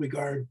people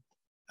regard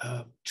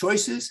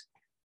choices.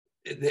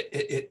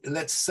 It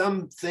lets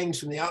some things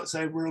from the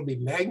outside world be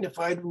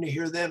magnified when you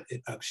hear them.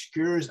 It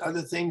obscures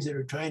other things that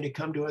are trying to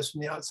come to us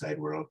from the outside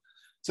world.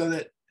 So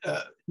that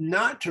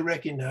not to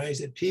recognize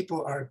that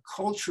people are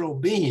cultural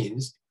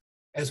beings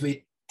as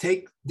we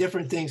take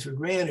different things for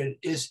granted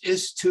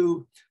is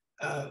to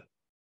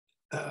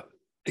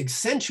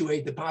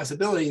accentuate the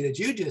possibility that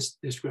you just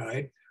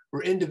described,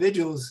 where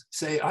individuals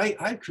say,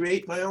 I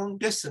create my own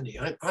destiny.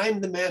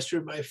 I'm the master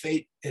of my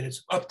fate, and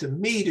it's up to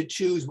me to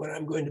choose what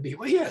I'm going to be.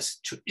 Well, yes,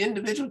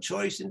 individual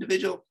choice,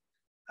 individual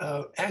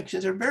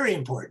actions are very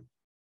important,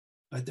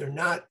 but they're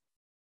not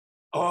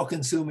all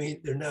consuming.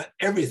 They're not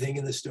everything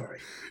in the story.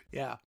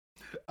 Yeah.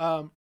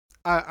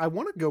 I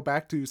want to go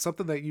back to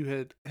something that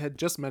you had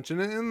just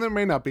mentioned, and there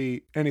may not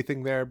be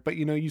anything there, but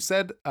you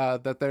said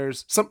that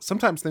there's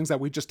sometimes things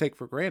that we just take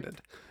for granted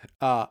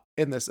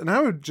in this, and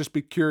I would just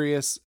be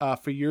curious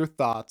for your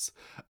thoughts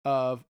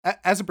of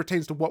as it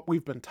pertains to what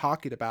we've been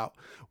talking about.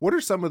 What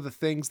are some of the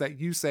things that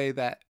you say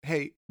that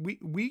hey,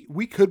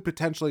 we could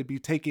potentially be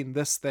taking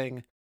this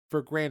thing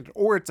for granted,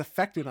 or it's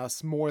affecting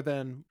us more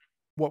than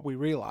what we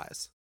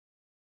realize?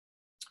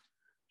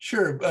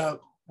 Sure.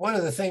 One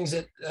of the things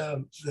that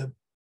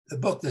the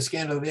book, The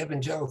Scandal of the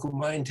Evangelical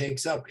Mind,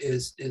 takes up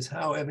is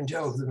how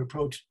evangelicals have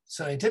approached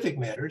scientific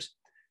matters.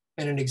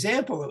 And an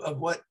example of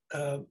what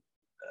I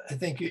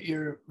think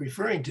you're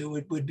referring to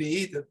would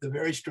be the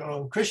very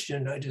strong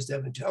Christian, not just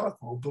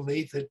evangelical,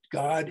 belief that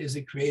God is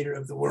the creator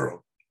of the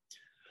world.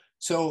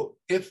 So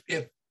if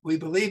we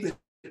believe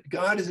that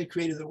God is the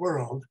creator of the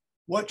world,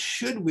 what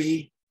should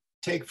we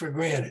take for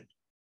granted?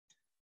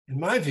 In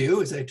my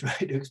view, as I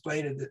tried to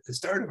explain at the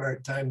start of our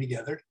time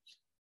together,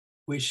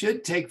 we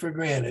should take for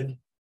granted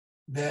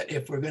that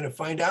if we're going to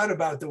find out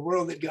about the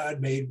world that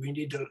God made, we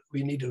need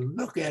to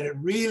look at it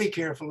really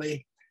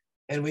carefully,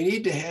 and we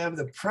need to have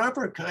the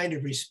proper kind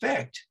of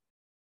respect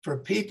for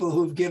people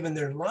who've given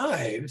their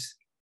lives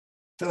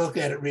to look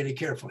at it really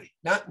carefully.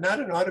 Not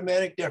an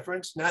automatic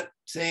deference, not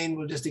saying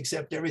we'll just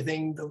accept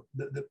everything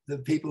the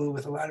people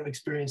with a lot of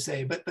experience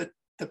say, but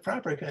the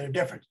proper kind of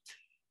deference.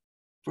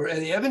 For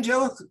the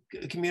evangelical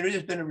community,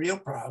 there's been a real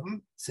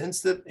problem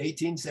since the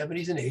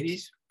 1870s and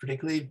 80s,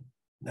 particularly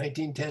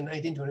 1910,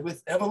 1920,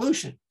 with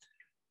evolution.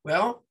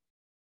 Well,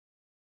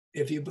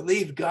 if you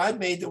believe God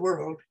made the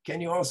world,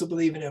 can you also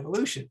believe in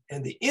evolution?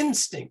 And the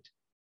instinct,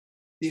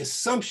 the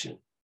assumption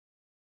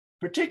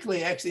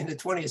particularly actually in the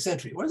 20th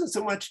century. It wasn't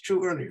so much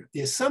true earlier.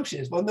 The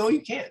assumption is, well, no,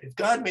 you can't. If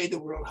God made the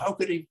world, how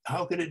could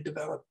it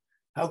develop?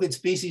 How could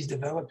species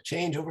develop,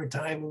 change over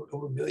time,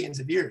 over billions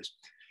of years?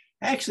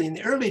 Actually, in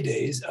the early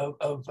days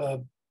of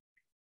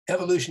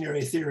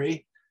evolutionary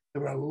theory,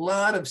 there were a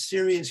lot of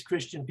serious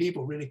Christian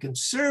people, really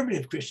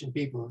conservative Christian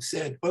people, who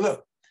said, well,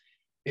 look,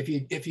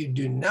 if you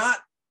do not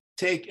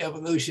take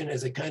evolution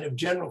as a kind of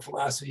general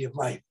philosophy of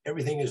life,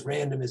 everything is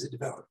random as it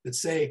develops, but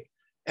say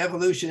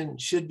evolution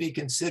should be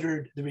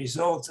considered the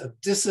results of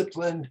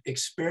disciplined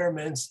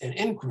experiments and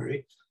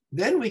inquiry,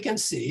 then we can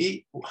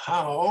see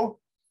how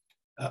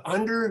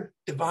under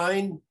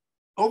divine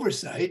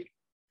oversight,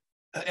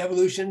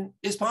 evolution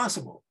is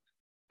possible.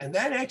 And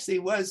that actually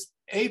was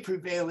a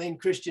prevailing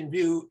Christian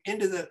view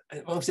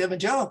amongst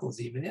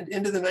evangelicals, even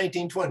into the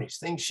 1920s.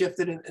 Things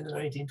shifted in the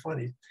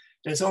 1920s.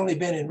 And it's only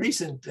been in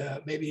recent,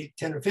 maybe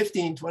 10 or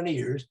 15, 20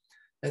 years,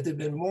 that there have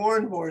been more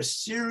and more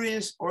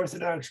serious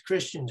Orthodox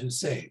Christians who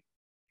say,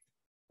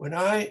 when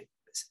I,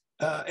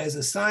 as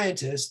a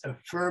scientist,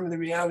 affirm the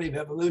reality of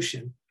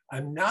evolution,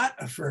 I'm not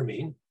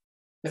affirming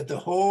that the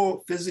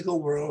whole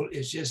physical world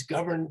is just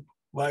governed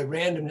by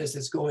randomness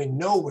that's going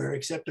nowhere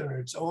except under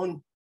its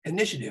own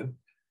initiative.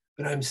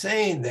 But I'm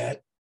saying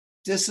that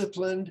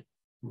disciplined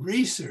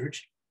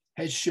research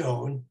has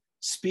shown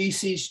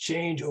species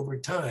change over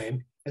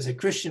time. As a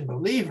Christian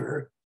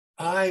believer,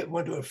 I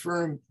want to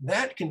affirm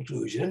that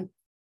conclusion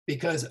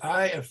because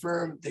I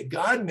affirm that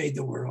God made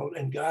the world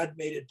and God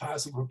made it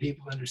possible for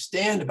people to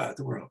understand about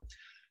the world.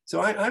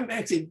 So I'm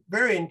actually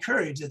very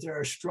encouraged that there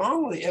are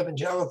strongly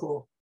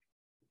evangelical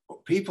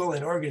people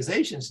and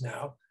organizations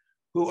now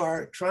who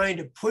are trying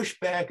to push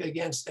back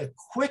against a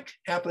quick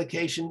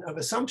application of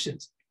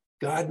assumptions.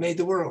 God made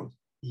the world.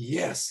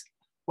 Yes.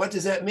 What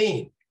does that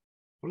mean?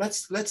 Well,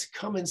 let's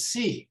come and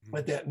see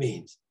what that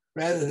means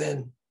rather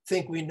than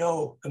think we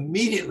know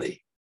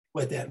immediately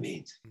what that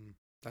means.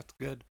 That's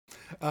good.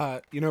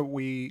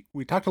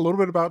 We talked a little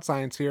bit about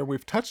science here.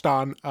 We've touched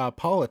on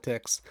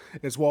politics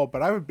as well,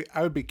 but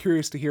I would be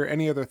curious to hear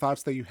any other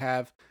thoughts that you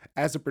have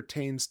as it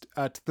pertains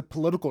to the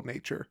political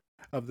nature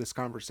of this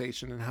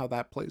conversation and how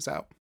that plays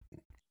out.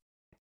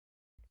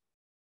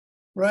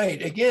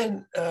 Right.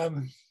 Again,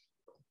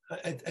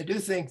 I do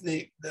think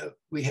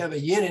we have a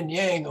yin and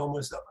yang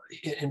almost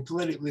in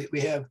politically.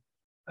 We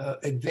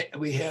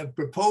have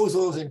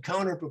proposals and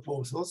counter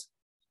proposals,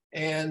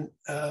 and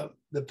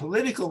the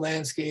political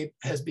landscape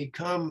has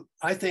become,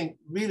 I think,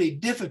 really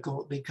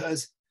difficult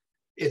because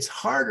it's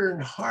harder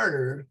and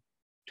harder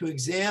to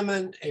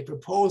examine a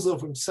proposal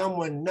from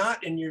someone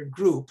not in your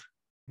group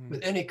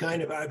with any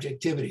kind of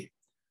objectivity.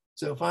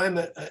 So if I'm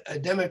a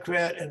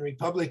Democrat and a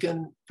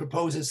Republican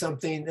proposes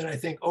something, then I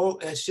think, oh,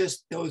 that's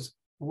just those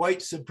white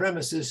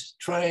supremacists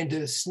trying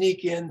to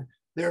sneak in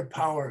their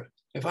power.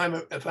 If I'm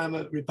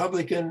a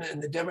Republican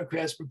and the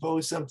Democrats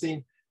propose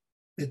something,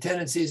 the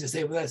tendency is to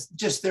say, well, that's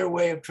just their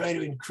way of trying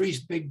to increase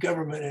big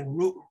government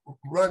and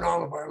run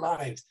all of our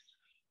lives.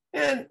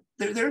 And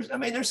there's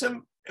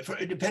some,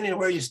 depending on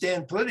where you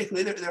stand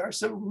politically, there are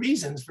some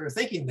reasons for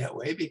thinking that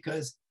way,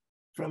 because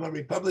from a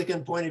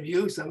Republican point of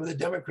view, some of the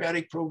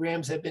Democratic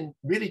programs have been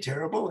really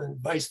terrible, and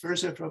vice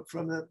versa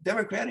from the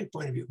Democratic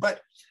point of view.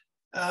 But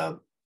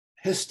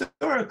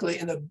historically,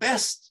 in the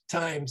best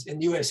times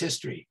in US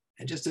history,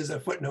 and just as a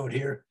footnote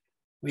here,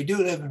 we do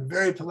live in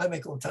very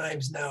polemical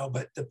times now,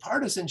 but the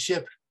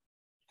partisanship,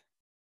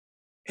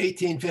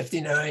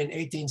 1859,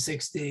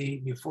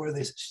 1860, before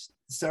the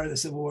start of the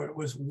Civil War,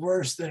 was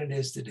worse than it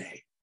is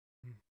today.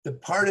 The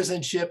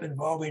partisanship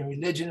involving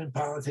religion and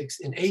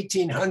politics in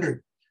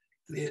 1800,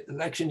 the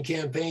election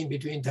campaign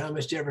between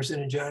Thomas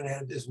Jefferson and John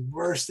Adams, is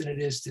worse than it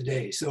is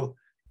today. So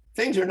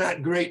things are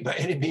not great by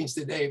any means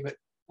today, but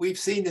we've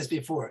seen this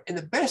before. In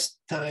the best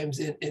times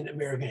in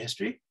American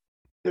history,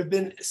 there have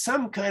been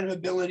some kind of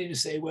ability to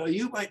say, well,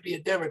 you might be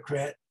a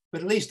Democrat,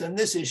 but at least on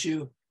this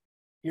issue,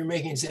 you're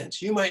making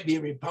sense. You might be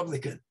a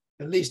Republican,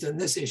 at least on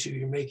this issue,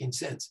 you're making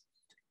sense.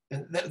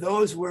 And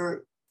those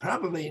were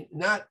probably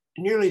not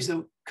nearly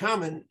so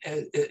common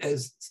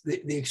as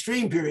the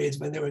extreme periods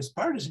when there was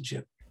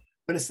partisanship.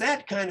 But it's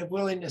that kind of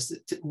willingness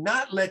to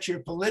not let your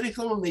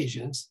political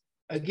allegiance,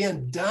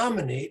 again,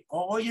 dominate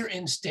all your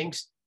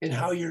instincts in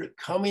how you're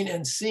coming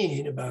and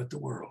seeing about the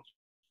world.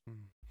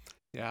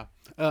 Yeah.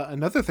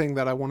 Another thing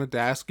that I wanted to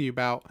ask you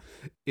about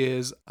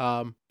is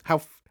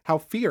how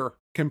fear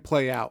can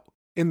play out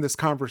in this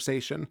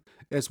conversation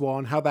as well,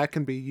 and how that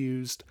can be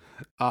used.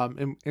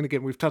 And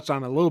again, we've touched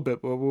on it a little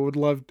bit, but we would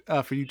love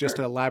for you just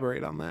to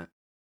elaborate on that.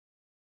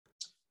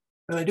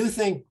 And I do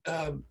think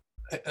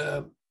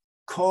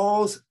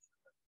calls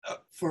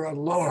for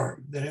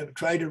alarm that have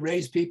tried to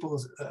raise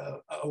people's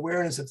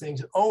awareness of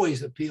things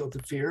always appeal to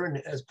fear, and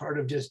as part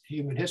of just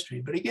human history.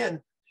 But again,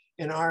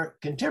 in our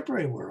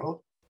contemporary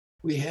world,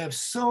 we have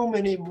so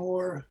many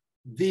more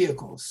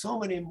vehicles, so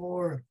many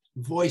more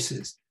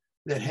voices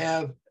that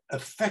have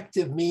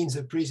effective means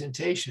of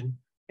presentation,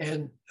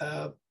 and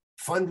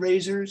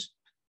fundraisers,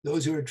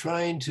 those who are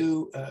trying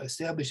to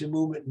establish a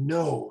movement,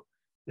 know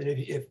that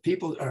if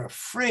people are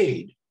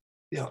afraid,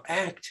 they'll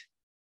act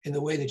in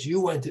the way that you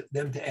want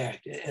them to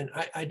act. And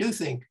I do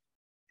think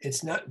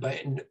it's not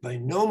by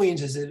no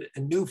means is it a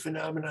new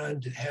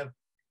phenomenon to have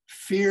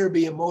fear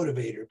be a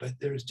motivator, but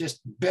there's just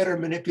better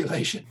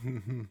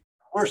manipulation,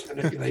 worse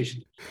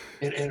manipulation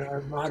in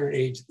our modern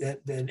age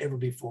than ever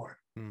before.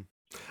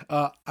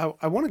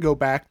 I want to go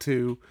back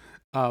to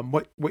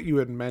what you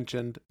had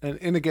mentioned,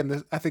 and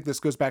again, I think this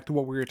goes back to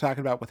what we were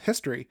talking about with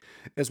history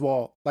as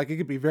well. Like it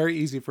could be very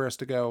easy for us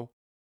to go,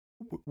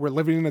 we're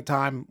living in a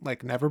time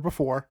like never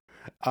before.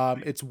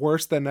 It's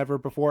worse than ever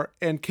before.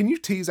 And can you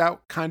tease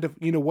out kind of,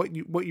 what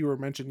you were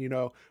mentioning,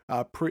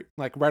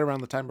 like right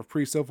around the time of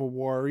pre-Civil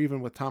War, or even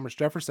with Thomas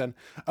Jefferson,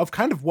 of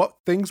kind of what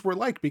things were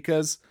like,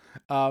 because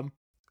um,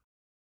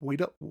 we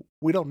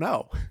don't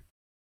know.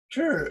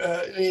 Sure.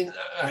 I mean,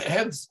 I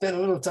have spent a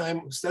little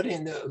time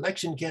studying the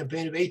election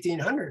campaign of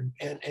 1800,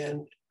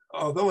 and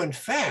although in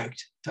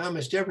fact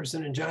Thomas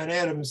Jefferson and John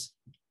Adams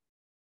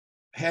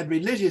had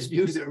religious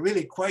views that were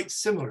really quite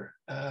similar.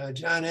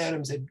 John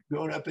Adams had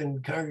grown up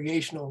in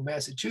Congregational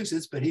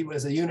Massachusetts, but he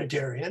was a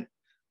Unitarian.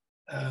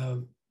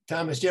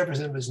 Thomas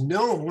Jefferson was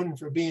known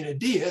for being a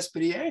deist,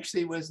 but he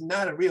actually was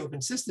not a real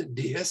consistent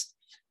deist.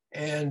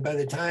 And by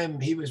the time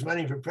he was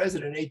running for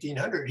president in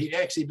 1800, he'd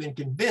actually been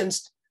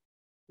convinced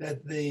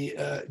that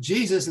the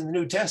Jesus in the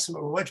New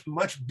Testament were much,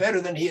 much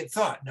better than he had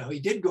thought. Now, he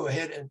did go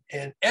ahead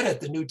and edit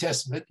the New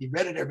Testament. He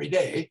read it every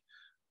day,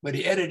 but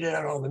he edited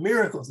out all the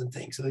miracles and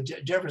things. So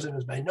Jefferson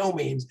was by no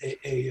means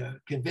a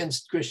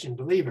convinced Christian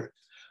believer.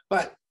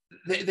 But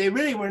they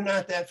really were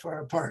not that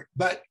far apart.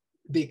 But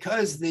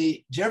because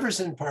the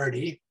Jefferson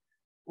Party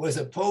was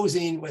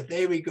opposing what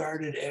they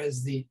regarded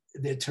as the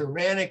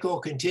tyrannical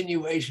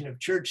continuation of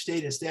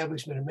church-state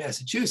establishment in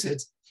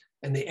Massachusetts,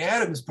 and the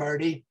Adams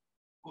Party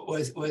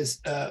was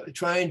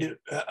trying to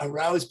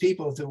arouse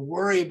people to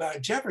worry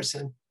about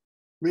Jefferson,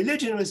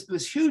 religion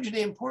was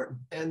hugely important.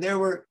 And there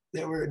were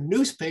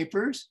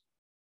newspapers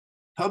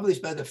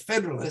published by the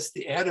Federalists,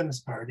 the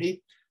Adams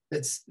Party,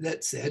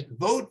 that said,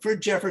 vote for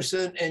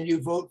Jefferson and you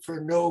vote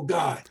for no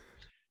God.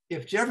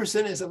 If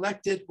Jefferson is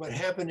elected, what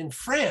happened in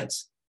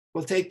France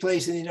will take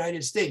place in the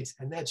United States.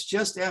 And that's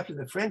just after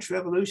the French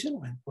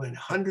Revolution, when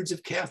hundreds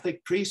of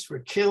Catholic priests were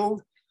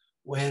killed,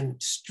 when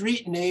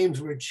street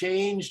names were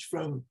changed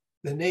from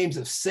the names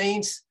of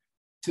saints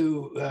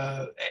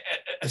to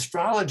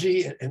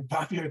astrology and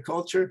popular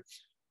culture.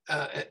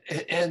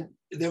 And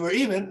there were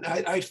even,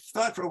 I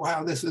thought for a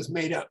while this was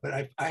made up, but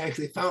I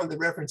actually found the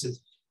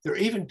references. There were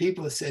even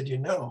people who said,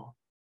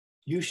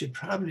 you should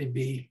probably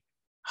be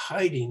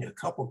hiding a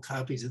couple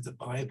copies of the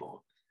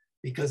Bible,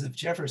 because if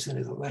Jefferson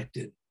is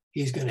elected,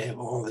 he's going to have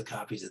all the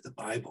copies of the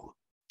Bible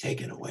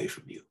taken away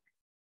from you.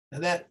 Now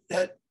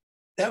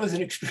that was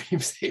an extreme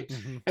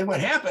statement. Mm-hmm. And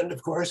what happened,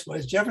 of course,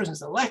 was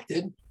Jefferson's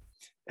elected,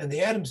 and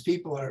the Adams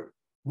people are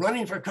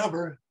running for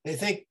cover. They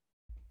think,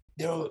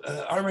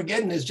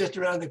 Armageddon is just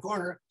around the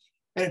corner.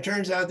 And it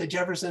turns out that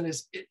Jefferson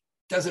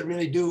doesn't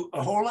really do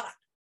a whole lot.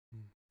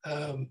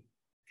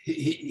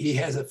 He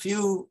has a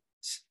few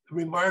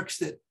remarks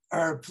that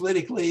are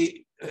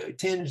politically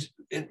tinged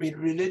in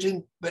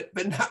religion, but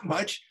not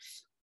much.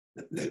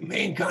 The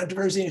main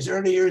controversy in his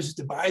early years is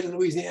to buy the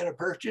Louisiana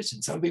Purchase,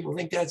 and some people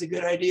think that's a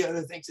good idea,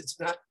 others think it's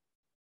not.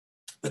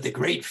 But the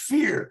great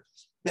fear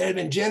that had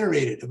been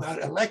generated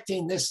about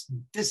electing this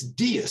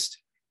deist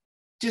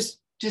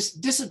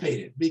just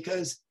dissipated,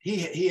 because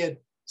he had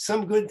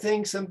some good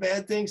things, some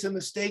bad things, some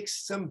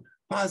mistakes, some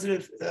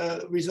positive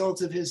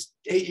results of his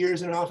 8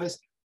 years in office,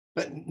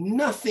 but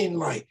nothing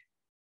like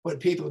what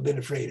people have been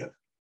afraid of.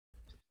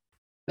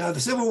 Now,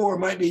 the Civil War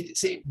might be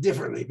seen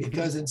differently,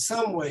 because in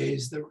some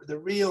ways, the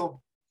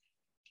real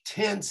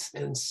tense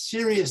and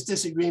serious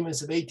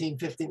disagreements of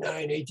 1859,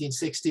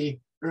 1860,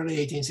 early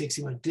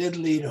 1861 did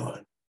lead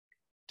on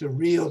to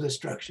real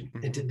destruction.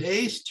 In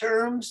today's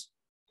terms,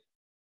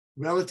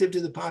 relative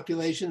to the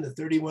population, the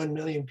 31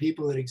 million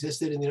people that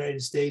existed in the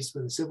United States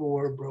when the Civil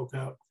War broke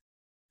out,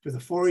 for the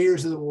 4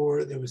 years of the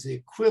war, there was the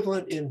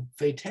equivalent in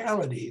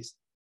fatalities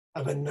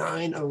of a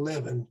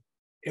 9/11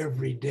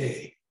 every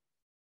day.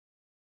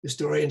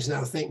 Historians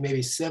now think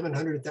maybe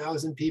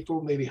 700,000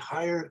 people, maybe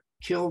higher,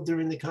 killed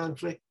during the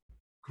conflict.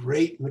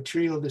 Great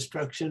material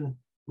destruction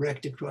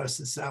wrecked across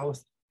the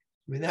South.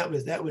 I mean, that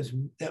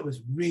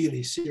was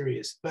really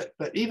serious. But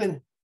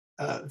even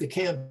the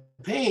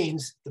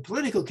campaigns, the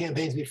political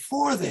campaigns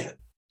before that,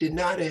 did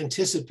not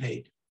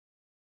anticipate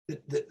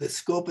the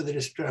scope of the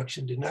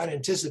destruction, did not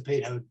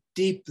anticipate how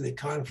deep the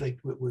conflict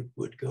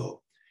would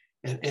go.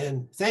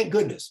 And thank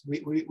goodness,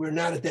 we're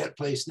not at that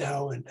place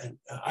now. And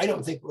I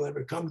don't think we'll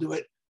ever come to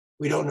it.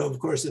 We don't know, of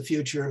course, the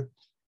future,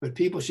 but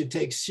people should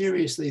take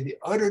seriously the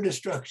utter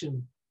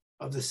destruction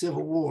of the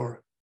Civil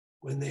War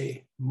when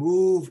they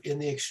move in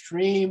the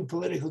extreme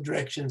political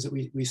directions that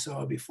we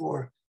saw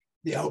before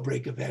the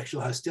outbreak of actual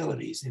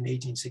hostilities in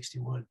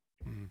 1861.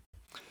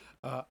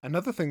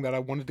 Another thing that I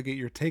wanted to get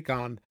your take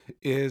on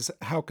is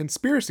how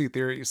conspiracy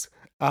theories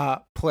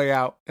play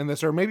out in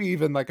this, or maybe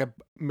even like and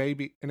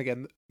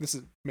again, this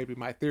is maybe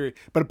my theory,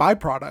 but a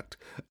byproduct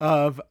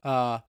of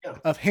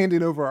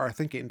handing over our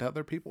thinking to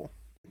other people.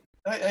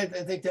 I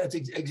think that's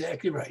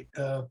exactly right.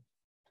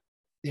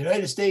 The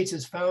United States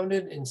is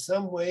founded in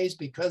some ways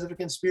because of a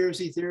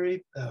conspiracy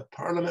theory.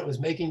 Parliament was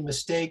making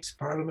mistakes.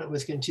 Parliament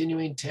was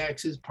continuing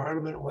taxes.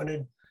 Parliament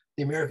wanted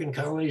the American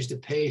colonies to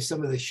pay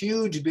some of the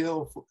huge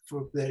bill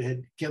that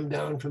had come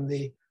down from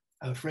the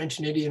French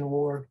and Indian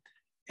War.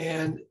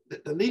 And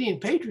the leading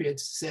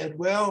patriots said,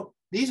 well,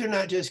 these are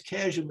not just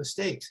casual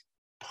mistakes.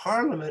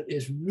 Parliament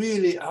is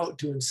really out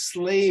to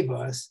enslave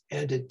us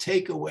and to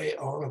take away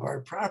all of our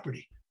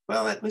property.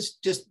 Well, that was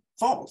just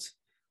false.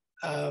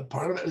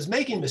 Parliament was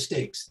making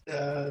mistakes.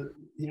 The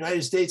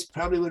United States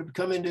probably would have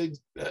come into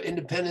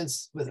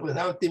independence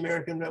without the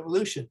American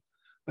Revolution.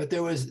 But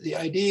there was the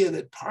idea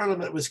that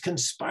Parliament was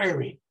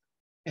conspiring.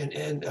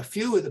 And a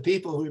few of the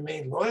people who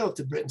remained loyal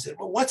to Britain said,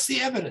 well, what's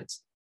the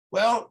evidence?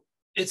 Well,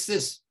 it's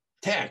this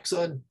tax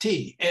on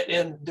tea.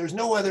 And there's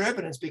no other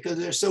evidence because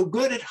they're so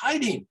good at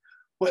hiding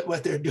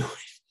what they're doing.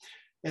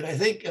 And I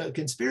think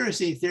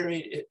conspiracy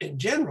theory in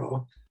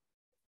general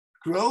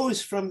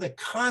grows from the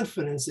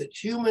confidence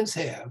that humans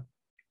have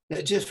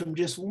that just from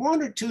just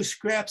one or two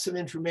scraps of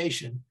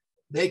information,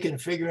 they can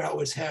figure out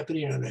what's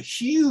happening on a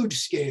huge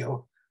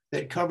scale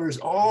that covers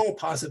all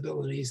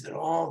possibilities and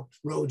all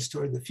roads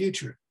toward the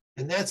future.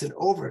 And that's an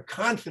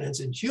overconfidence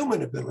in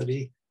human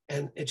ability.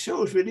 And it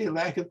shows really a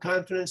lack of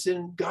confidence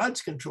in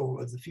God's control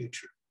of the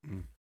future.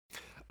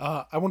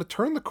 I want to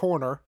turn the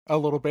corner a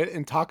little bit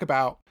and talk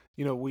about,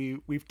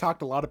 we've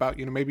talked a lot about,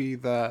 maybe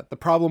the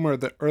problem or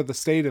the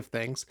state of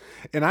things.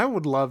 And I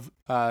would love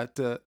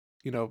to,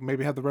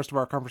 maybe have the rest of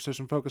our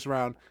conversation focus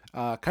around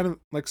kind of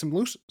like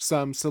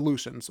some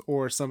solutions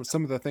or some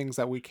of the things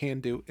that we can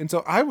do. And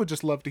so I would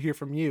just love to hear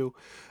from you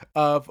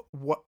of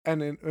what,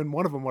 and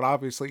one of them would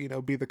obviously,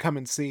 be the come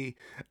and see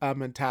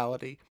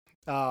mentality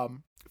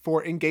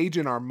for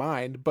engaging our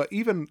mind, but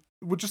even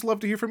would just love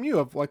to hear from you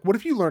of like, what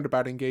have you learned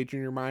about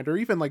engaging your mind, or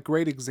even like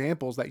great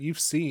examples that you've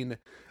seen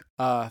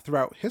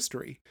throughout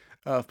history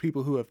of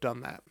people who have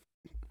done that?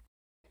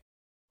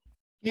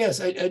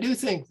 Yes, I do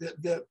think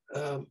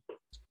that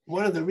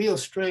one of the real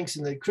strengths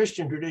in the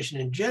Christian tradition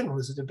in general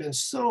is that there have been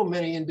so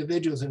many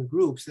individuals and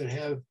groups that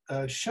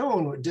have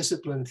shown what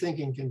disciplined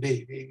thinking can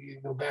be. You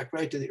go back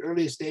right to the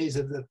earliest days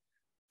of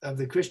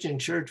the Christian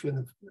church,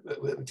 when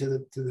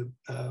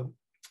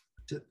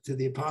to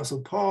the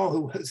Apostle Paul,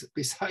 who was,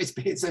 besides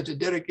being such a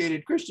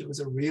dedicated Christian,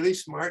 was a really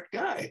smart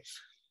guy.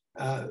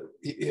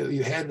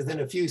 You had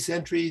within a few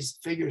centuries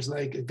figures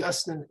like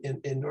Augustine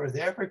in North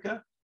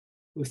Africa,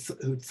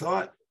 who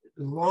thought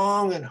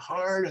long and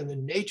hard on the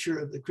nature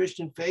of the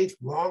Christian faith,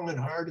 long and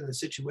hard on the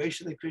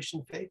situation of the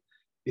Christian faith.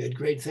 You had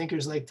great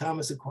thinkers like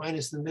Thomas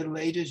Aquinas in the Middle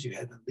Ages. You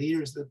had the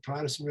leaders of the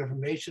Protestant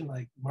Reformation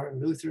like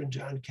Martin Luther and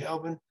John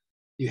Calvin.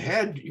 You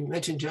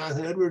mentioned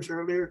Jonathan Edwards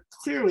earlier,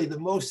 clearly the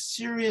most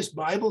serious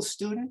Bible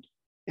student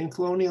in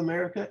colonial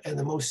America and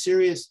the most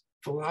serious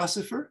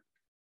philosopher,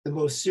 the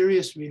most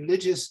serious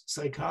religious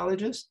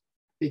psychologist,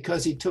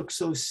 because he took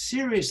so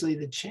seriously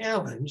the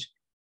challenge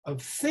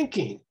of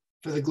thinking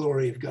for the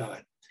glory of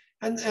God.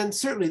 And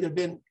certainly there have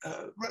been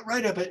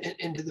right up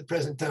into the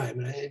present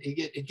time, and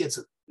it gets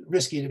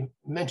risky to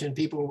mention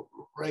people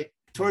right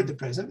toward the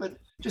present, but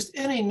just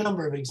any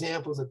number of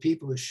examples of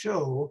people who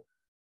show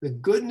the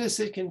goodness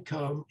that can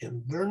come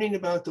in learning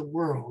about the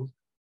world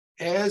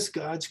as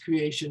God's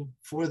creation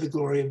for the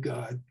glory of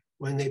God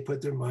when they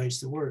put their minds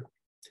to work.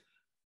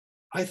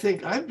 I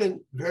think I've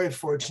been very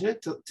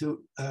fortunate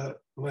to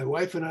my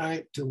wife and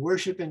I, to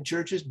worship in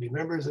churches, be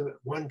members of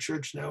one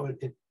church now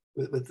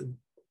with the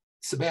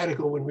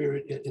sabbatical when we were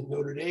in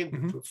Notre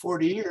Dame for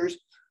 40 years,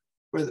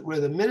 where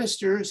the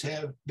ministers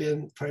have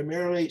been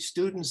primarily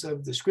students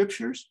of the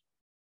scriptures.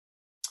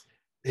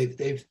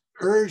 They've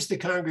urged the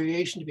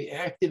congregation to be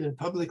active in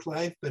public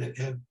life, but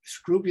have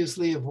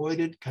scrupulously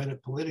avoided kind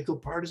of political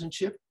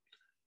partisanship.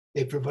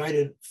 They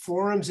provided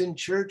forums in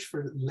church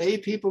for lay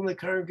people in the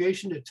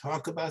congregation to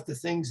talk about the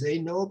things they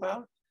know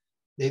about.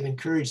 They've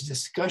encouraged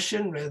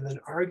discussion rather than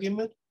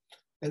argument.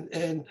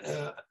 And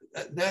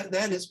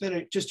that has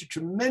been just a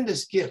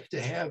tremendous gift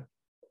to have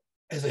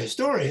as a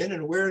historian,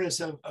 an awareness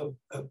of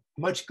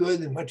much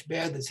good and much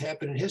bad that's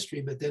happened in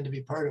history, but then to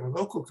be part of a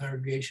local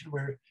congregation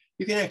where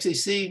you can actually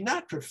see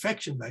not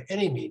perfection by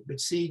any means, but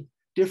see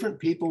different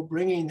people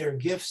bringing their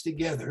gifts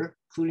together,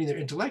 including their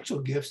intellectual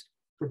gifts,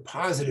 for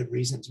positive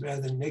reasons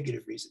rather than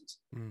negative reasons.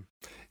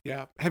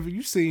 Yeah. Have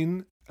you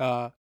seen,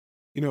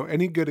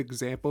 any good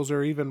examples,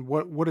 or even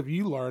what have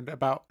you learned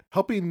about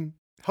helping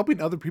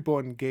other people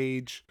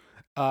engage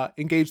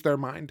their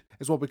mind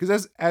as well?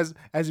 Because as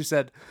you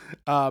said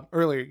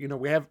earlier,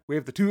 we have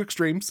the two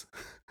extremes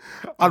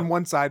on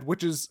one side,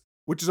 which is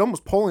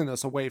almost pulling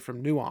us away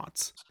from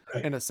nuance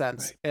in a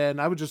sense. Right.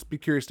 And I would just be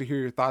curious to hear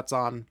your thoughts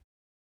on,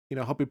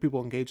 helping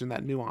people engage in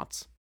that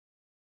nuance.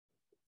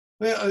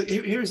 Well,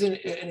 here's an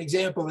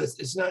example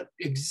that's not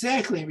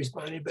exactly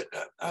responding, but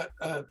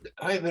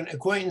I have an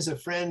acquaintance, a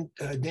friend,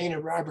 Dana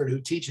Robert,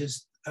 who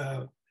teaches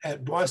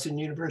at Boston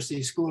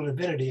University School of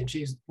Divinity, and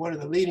she's one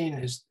of the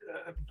leading,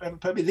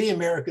 probably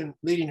the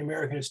leading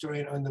American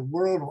historian on the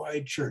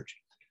worldwide church.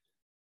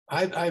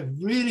 I've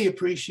really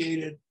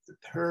appreciated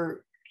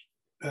her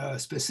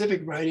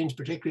specific writings,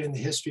 particularly in the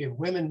history of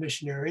women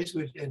missionaries,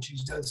 and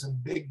she's done some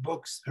big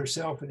books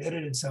herself and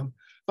edited some.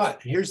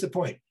 But here's the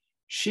point.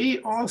 She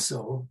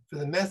also, for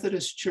the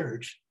Methodist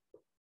Church,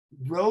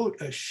 wrote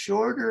a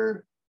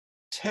shorter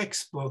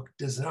textbook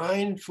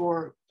designed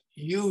for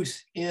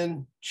use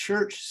in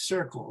church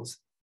circles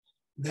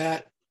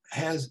that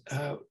has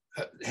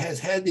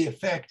had the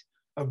effect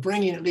of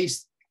bringing at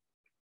least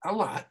a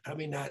lot, I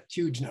mean, not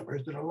huge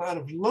numbers, but a lot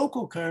of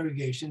local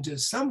congregations to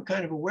some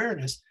kind of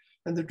awareness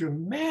and the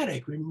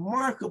dramatic,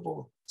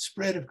 remarkable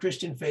spread of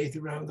Christian faith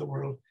around the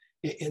world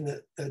in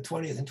the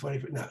 20th and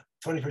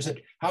 21st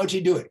century. How did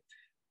she do it?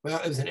 Well,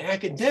 it was an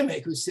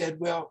academic who said,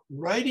 well,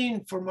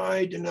 writing for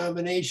my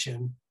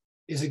denomination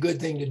is a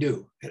good thing to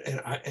do, and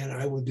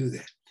I will do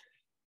that.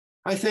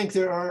 I think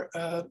there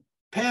are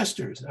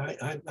pastors.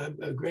 I'm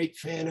a great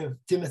fan of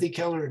Timothy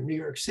Keller in New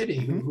York City,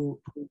 who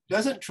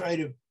doesn't try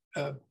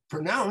to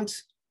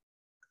pronounce,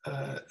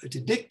 to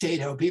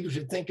dictate how people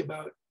should think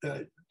about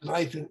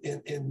life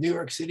in New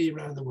York City,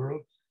 around the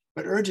world,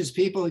 but urges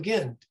people,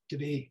 again, to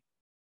be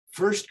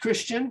first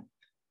Christian,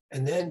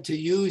 and then to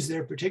use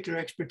their particular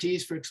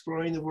expertise for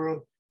exploring the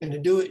world, and to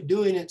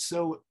doing it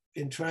so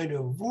in trying to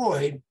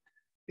avoid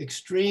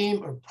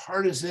extreme or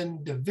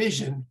partisan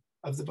division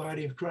of the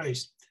body of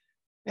Christ.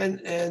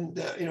 And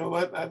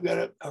I've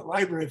got a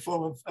library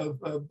full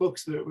of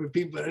books with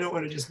people, but I don't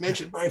want to just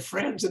mention my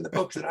friends and the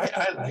books that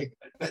I like,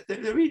 but they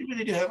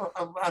really do have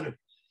a lot of.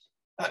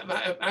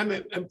 I'm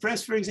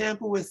impressed, for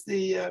example, with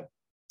the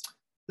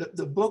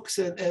books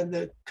and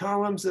the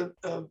columns of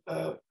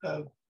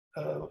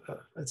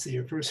let's see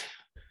here first,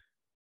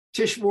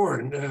 Tish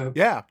Warren.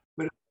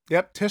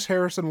 Yep, Tish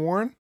Harrison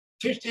Warren.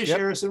 Tish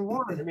Harrison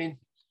Warren. I mean,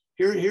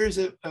 here's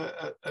a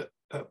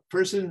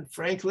person,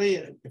 frankly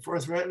and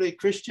forthrightly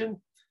Christian,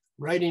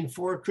 writing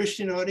for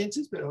Christian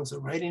audiences, but also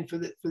writing for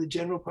the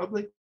general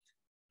public.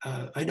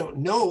 I don't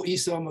know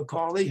Esau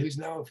McCauley, who's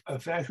now a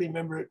faculty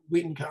member at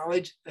Wheaton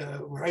College,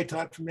 where I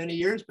taught for many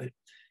years, but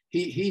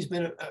he's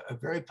been a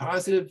very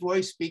positive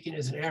voice, speaking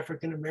as an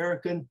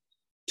African-American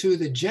to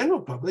the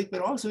general public,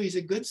 but also he's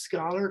a good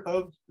scholar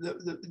of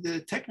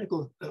the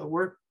technical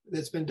work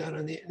that's been done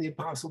on the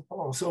Apostle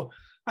Paul. So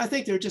I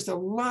think there are just a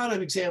lot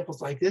of examples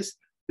like this.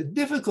 The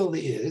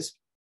difficulty is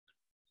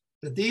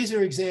that these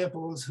are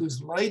examples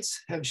whose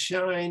lights have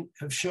shone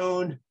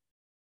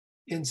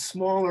in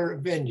smaller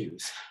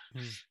venues.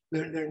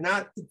 They're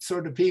not the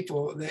sort of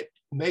people that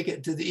make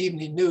it to the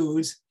evening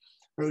news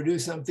or do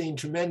something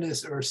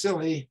tremendous or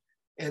silly,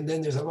 and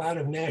then there's a lot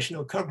of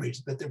national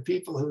coverage. But they're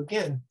people who,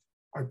 again,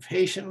 are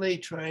patiently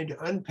trying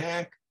to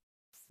unpack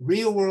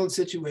real world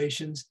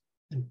situations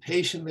and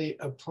patiently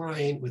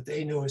applying what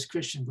they know as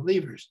Christian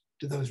believers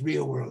to those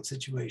real world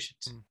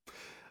situations.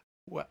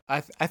 Well,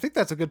 I think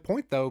that's a good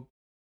point, though,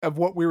 of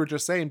what we were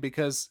just saying,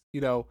 because,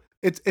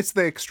 it's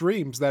the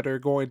extremes that are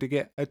going to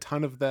get a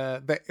ton of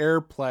the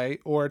airplay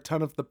or a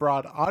ton of the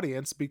broad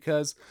audience,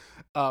 because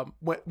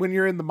when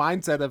you're in the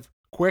mindset of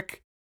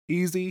quick,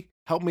 easy,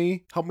 help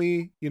me,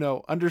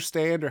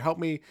 understand, or help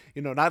me,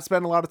 not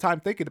spend a lot of time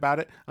thinking about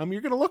it,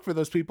 you're going to look for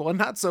those people, and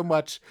not so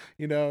much,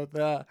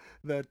 the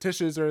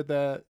Tishes or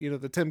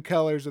the Tim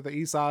Kellers or the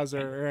Esau's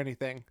or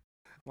anything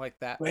like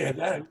that. Wait,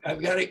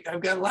 I've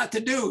got a lot to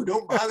do.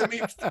 Don't bother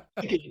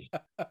me.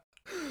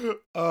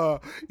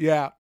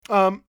 Yeah.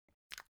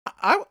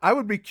 I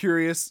would be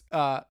curious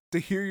to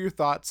hear your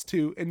thoughts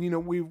too.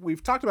 And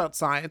we've talked about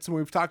science, and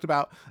we've talked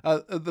about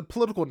the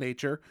political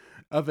nature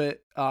of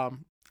it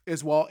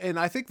as well. And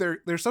I think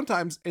there's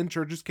sometimes in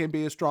churches can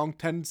be a strong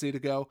tendency to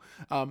go,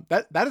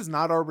 that is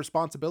not our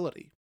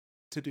responsibility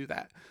to do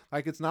that.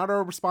 Like, it's not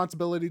our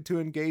responsibility to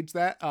engage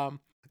that.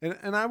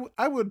 And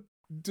I would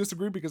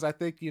disagree, because I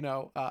think,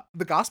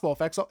 the gospel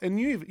affects, and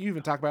you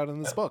even talk about it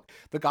in this book,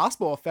 the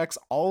gospel affects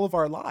all of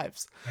our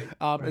lives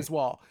as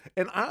well.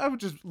 And I would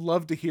just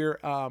love to hear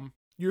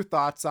your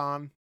thoughts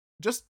on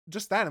just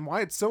that, and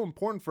why it's so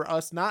important for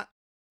us not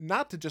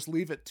to just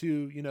leave it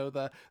to,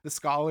 the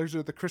scholars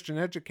or the Christian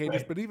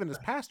educators, but even as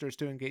pastors,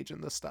 to engage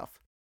in this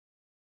stuff.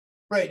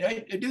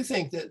 Right. I do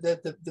think that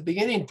the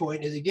beginning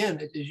point is, again,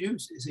 as you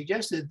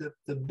suggested,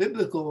 the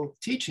biblical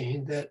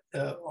teaching that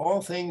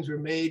all things were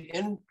made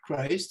in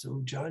Christ, so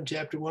John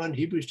chapter 1,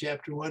 Hebrews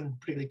chapter 1,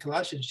 particularly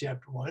Colossians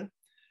chapter 1,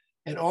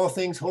 and all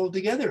things hold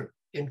together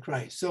in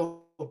Christ.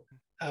 So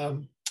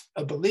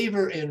a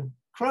believer in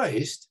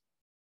Christ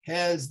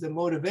has the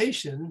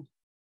motivation,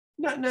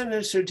 not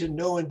necessarily to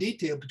know in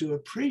detail, but to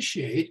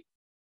appreciate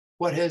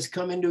what has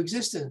come into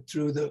existence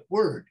through the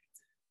Word.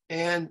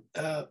 And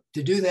to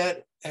do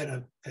that at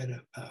a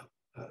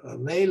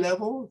lay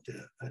level,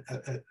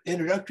 an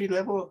introductory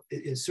level,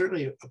 is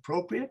certainly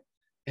appropriate.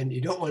 And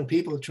you don't want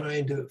people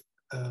trying to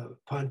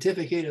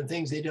pontificate on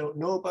things they don't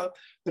know about.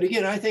 But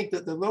again, I think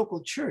that the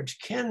local church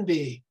can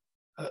be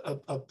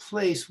a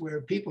place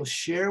where people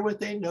share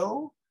what they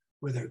know,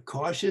 where they're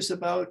cautious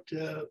about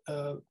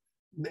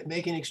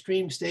making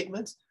extreme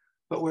statements,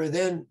 but where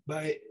then,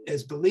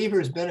 as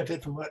believers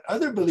benefit from what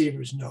other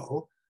believers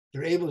know,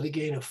 they're able to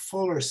gain a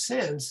fuller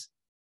sense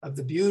of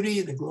the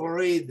beauty, the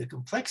glory, the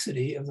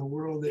complexity of the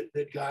world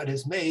that God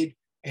has made,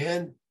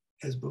 and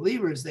as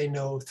believers, they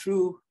know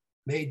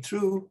made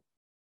through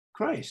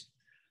Christ.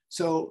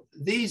 So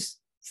these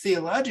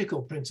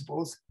theological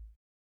principles,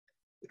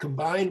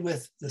 combined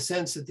with the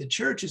sense that the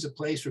church is a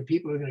place where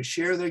people are going to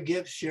share their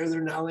gifts, share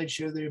their knowledge,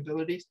 share their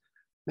abilities,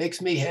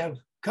 makes me have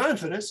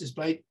confidence,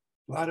 despite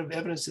a lot of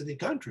evidence to the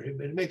contrary,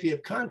 but it makes me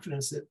have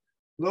confidence that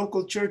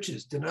local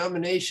churches,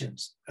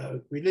 denominations,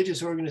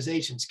 religious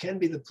organizations can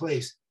be the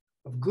place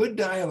of good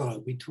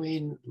dialogue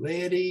between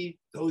laity,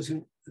 those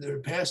who are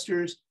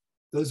pastors,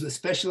 those with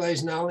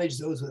specialized knowledge,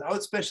 those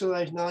without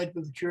specialized knowledge,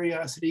 with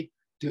curiosity,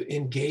 to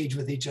engage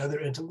with each other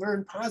and to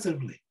learn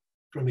positively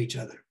from each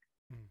other.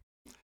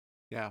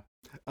 Yeah.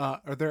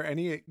 Are there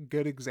any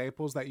good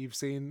examples that you've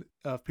seen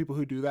of people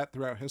who do that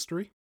throughout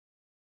history?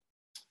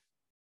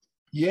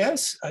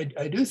 Yes,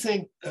 I do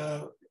think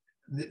in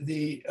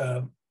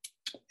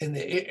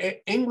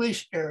the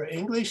English era,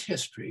 English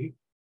history,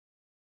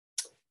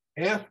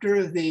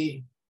 after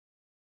the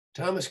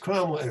Thomas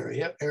Cromwell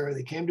era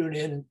that came to an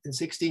end in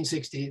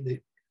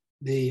 1660,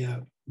 the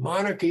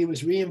monarchy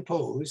was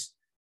reimposed,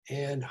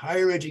 and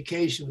higher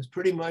education was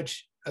pretty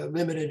much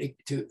limited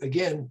to,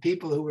 again,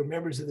 people who were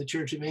members of the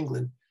Church of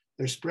England.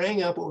 There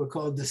sprang up what were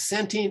called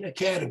dissenting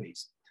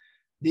academies.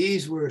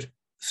 These were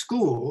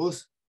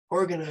schools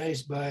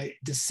organized by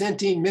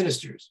dissenting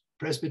ministers,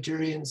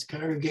 Presbyterians,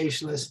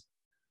 Congregationalists,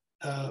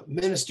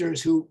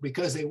 ministers who,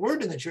 because they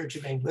weren't in the Church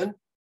of England,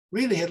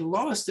 really had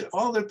lost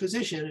all their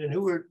position, and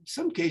who were in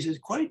some cases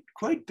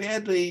quite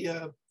badly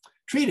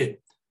treated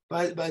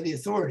by the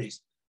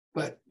authorities.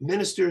 But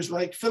ministers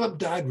like Philip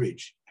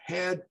Doddridge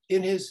had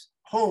in his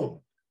home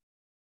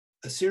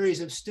a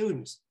series of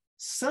students,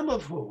 some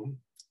of whom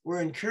were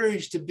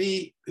encouraged to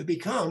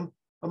become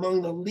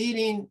among the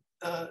leading,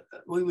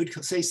 we would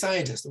say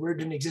scientists, the word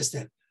didn't exist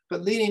then,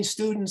 but leading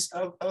students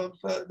of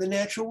the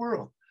natural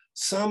world.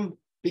 Some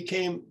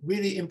became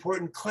really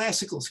important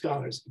classical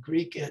scholars,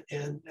 Greek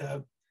and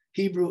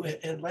Hebrew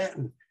and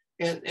Latin.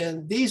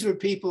 And these were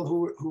people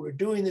who were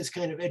doing this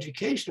kind of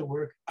educational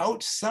work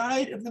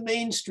outside of the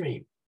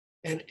mainstream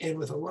and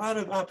with a lot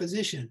of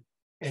opposition,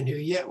 and who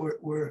yet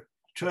were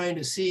trying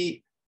to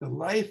see the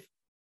life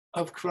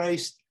of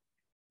Christ,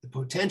 the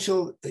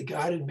potential that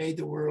God had made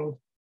the world,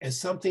 as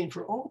something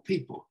for all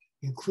people,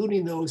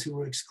 including those who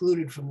were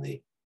excluded from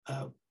the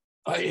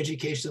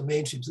educational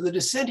mainstream. So the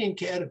dissenting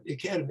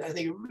academy, I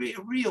think,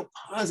 a real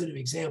positive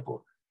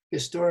example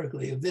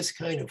historically of this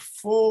kind of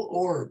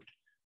full-orbed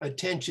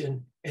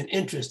attention and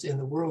interest in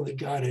the world that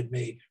God had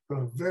made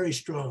from a very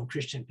strong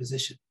Christian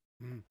position.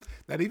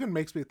 That even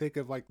makes me think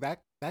of like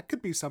that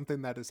could be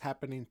something that is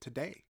happening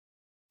today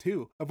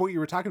too, of what you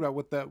were talking about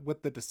with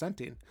the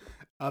dissenting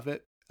of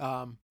it.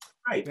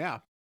 Right. Yeah.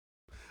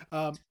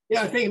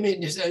 Yeah, I think, I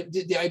mean,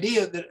 the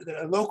idea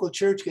that a local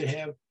church could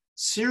have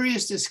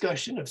serious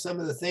discussion of some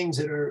of the things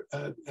that are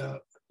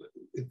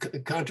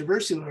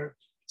controversial in our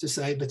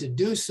society, but to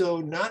do so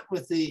not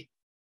with the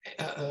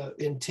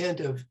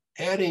intent of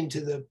adding to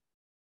the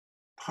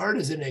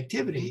partisan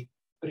activity,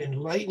 but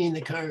enlightening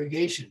the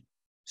congregation,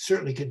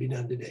 certainly could be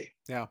done today.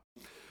 Yeah.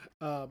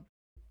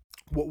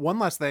 One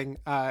last thing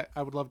I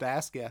would love to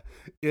ask you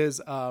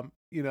is, how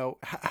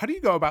do you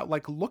go about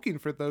like looking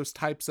for those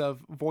types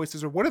of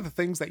voices, or what are the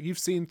things that you've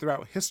seen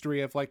throughout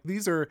history of like,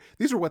 these are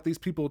what these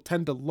people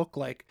tend to look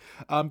like?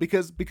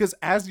 Because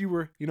as you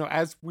were,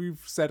 as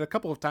we've said a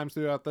couple of times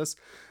throughout this,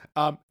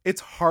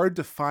 it's hard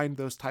to find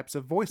those types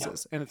of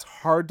voices, and it's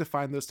hard to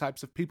find those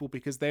types of people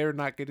because they are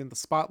not getting the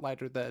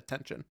spotlight or the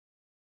attention.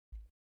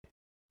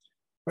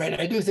 Right.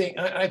 I do think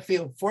I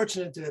feel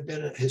fortunate to have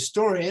been a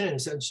historian, in a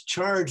sense,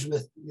 charged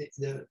with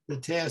the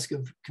task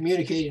of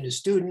communicating to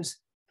students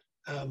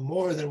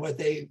more than what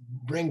they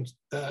bring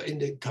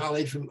into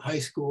college from high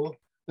school,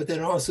 but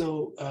then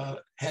also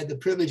had the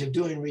privilege of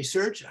doing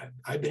research.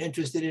 I've been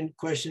interested in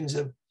questions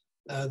of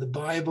the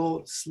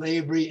Bible,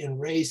 slavery, and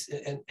race,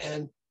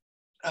 and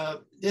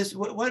this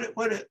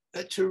what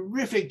a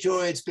terrific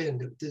joy it's been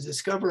to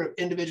discover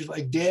individuals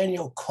like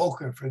Daniel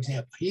Coker, for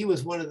example. He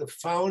was one of the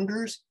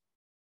founders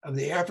of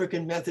the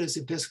African Methodist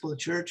Episcopal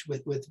Church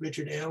with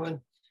Richard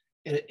Allen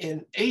in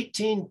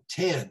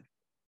 1810,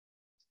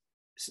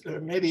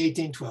 or maybe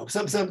 1812,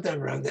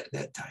 sometime around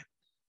that time.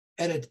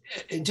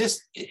 And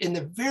just in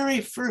the very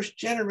first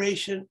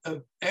generation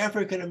of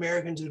African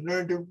Americans who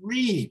learned to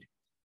read,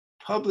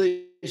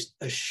 published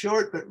a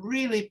short but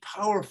really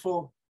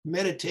powerful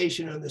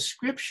meditation on the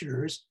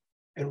scriptures,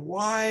 and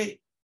why,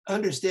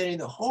 understanding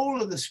the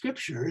whole of the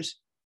scriptures,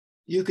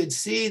 you could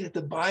see that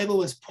the Bible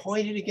was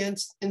pointed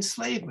against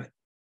enslavement.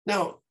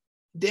 Now,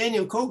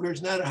 Daniel Coker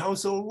is not a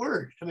household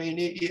word. I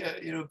mean,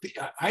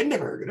 I'd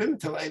never heard of him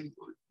until I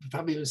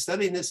probably was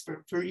studying this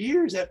for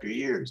years after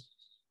years.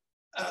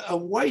 A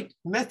white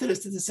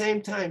Methodist at the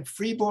same time,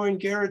 Freeborn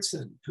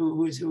Garretson,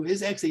 who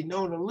is actually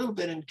known a little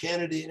bit in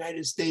Canada, the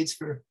United States,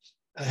 for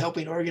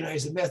helping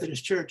organize the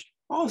Methodist Church,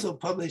 also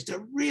published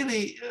a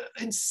really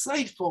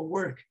insightful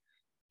work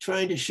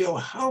trying to show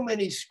how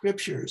many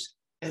scriptures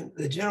and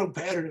the general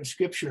pattern of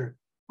scripture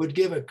would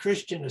give a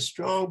Christian a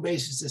strong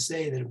basis to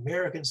say that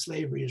American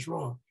slavery is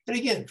wrong. And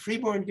again,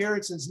 freeborn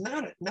Garrison's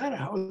not a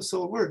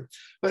household word,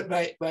 but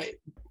by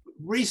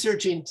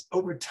researching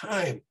over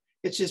time,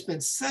 it's just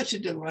been such a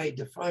delight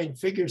to find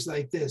figures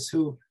like this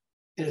who,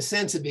 in a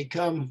sense, have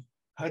become,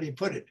 how do you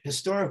put it,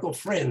 historical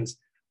friends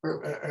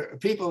or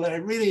people that I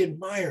really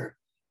admire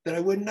that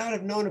I would not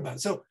have known about.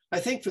 So I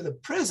think for the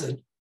present,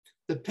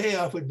 the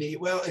payoff would be,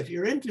 well, if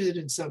you're interested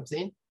in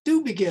something,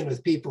 do begin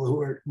with people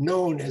who are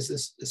known as the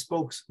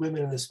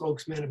spokeswomen and the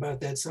spokesmen about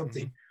that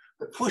something,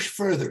 but push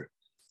further.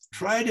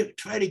 Try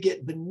to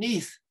get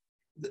beneath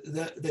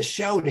the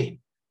shouting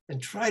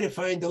and try to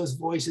find those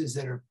voices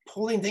that are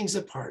pulling things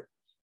apart,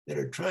 that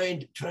are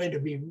trying to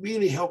be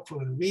really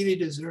helpful and really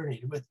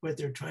discerning with what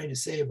they're trying to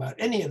say about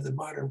any of the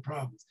modern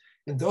problems.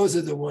 And those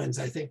are the ones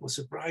I think will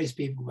surprise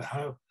people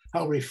about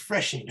how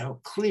refreshing, how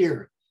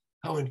clear,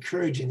 how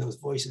encouraging those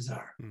voices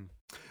are.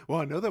 Well,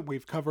 I know that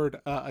we've covered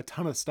a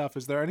ton of stuff.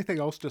 Is there anything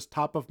else just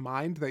top of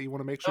mind that you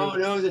want to make sure? Oh,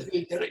 no,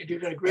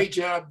 you've done a great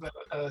job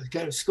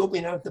kind of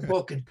scoping out the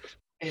book,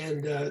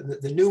 and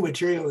the new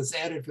material is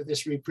added for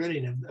this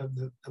reprinting of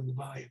the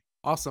volume.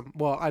 Awesome.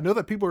 Well, I know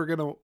that people are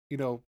going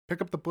to,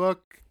 pick up the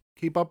book,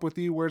 keep up with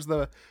you. Where's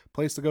the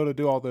place to go to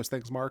do all those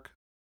things, Mark?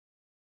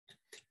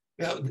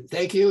 Well,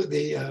 thank you.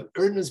 The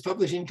Erdman's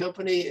Publishing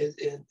Company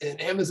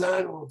and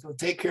Amazon will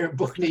take care of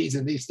book needs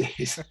in these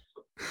days.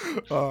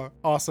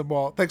 Awesome.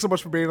 Well, thanks so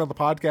much for being on the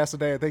podcast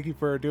today, and thank you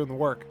for doing the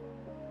work.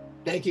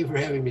 Thank you for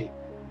having me.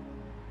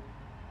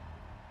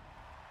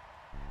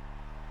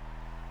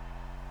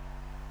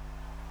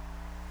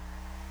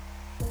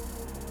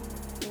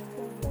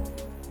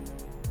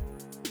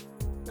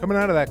 Coming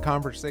out of that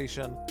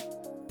conversation,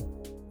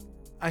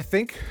 I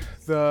think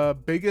the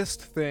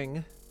biggest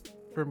thing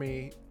for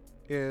me,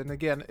 and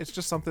again, it's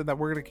just something that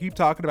we're going to keep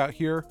talking about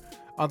here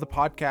on the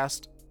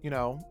podcast,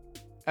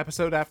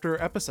 episode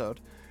after episode,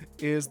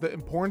 is the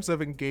importance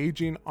of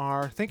engaging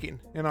our thinking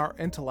and our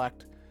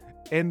intellect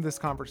in this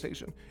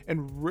conversation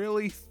and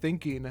really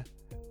thinking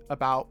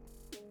about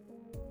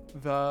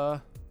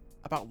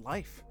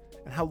life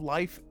and how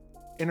life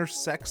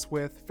intersects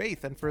with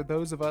faith. And for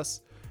those of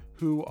us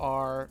who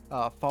are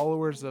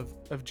followers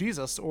of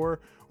Jesus, or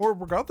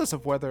regardless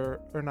of whether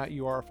or not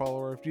you are a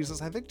follower of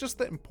Jesus, I think just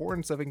the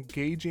importance of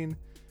engaging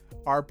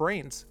our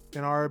brains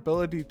and our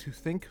ability to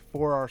think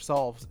for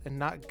ourselves and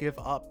not give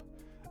up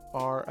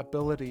our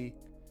ability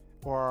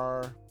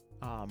or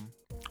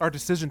our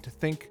decision to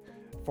think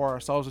for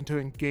ourselves and to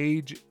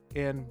engage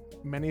in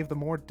many of the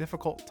more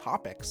difficult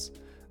topics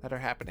that are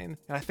happening.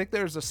 And I think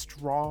there's a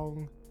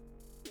strong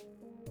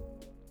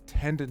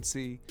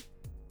tendency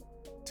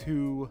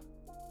to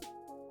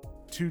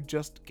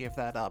just give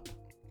that up,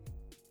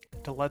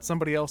 to let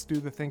somebody else do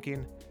the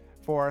thinking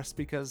for us,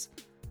 because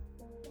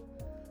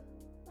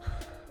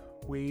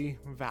we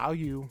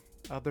value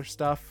other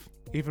stuff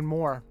even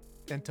more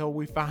until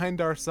we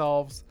find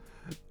ourselves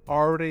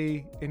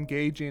already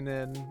engaging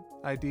in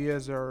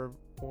ideas or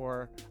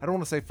I don't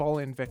want to say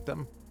falling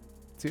victim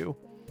to,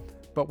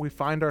 but we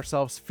find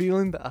ourselves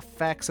feeling the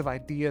effects of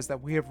ideas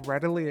that we have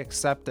readily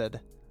accepted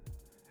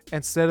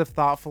instead of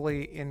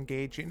thoughtfully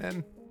engaging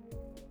in.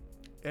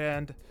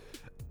 And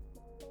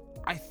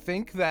I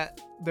think that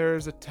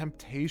there's a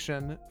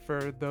temptation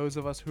for those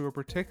of us who are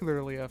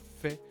particularly of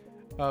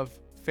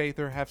faith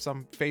or have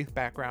some faith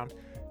background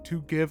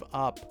to give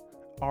up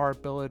our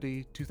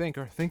ability to think,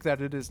 or think that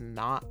it is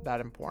not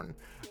that important.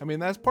 I mean,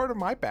 that's part of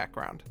my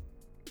background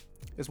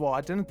as well.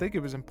 I didn't think it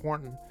was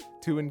important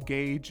to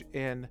engage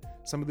in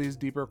some of these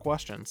deeper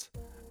questions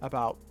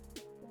about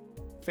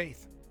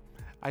faith.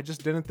 I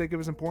just didn't think it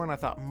was important. I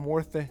thought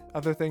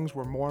other things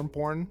were more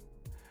important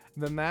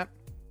than that.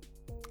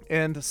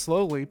 And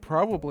slowly,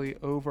 probably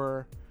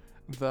over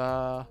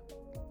I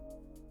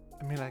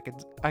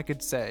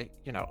could say,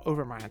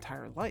 over my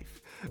entire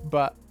life,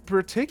 but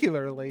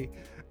particularly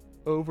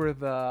over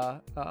the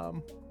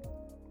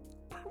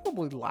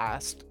probably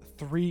last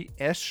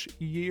 3-ish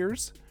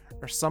years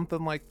or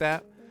something like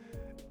that,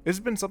 it's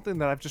been something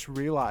that I've just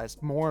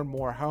realized more and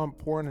more how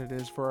important it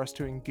is for us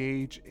to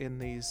engage in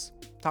these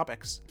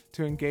topics,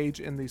 to engage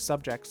in these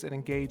subjects, and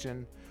engage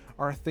in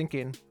our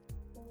thinking.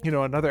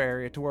 Another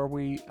area to where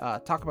we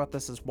talk about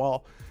this as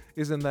well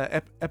is in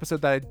the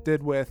episode that I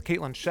did with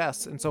Caitlin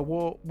Chess, and so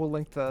we'll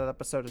link to that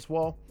episode as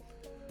well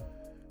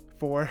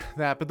for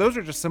that. But those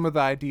are just some of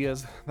the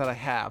ideas that I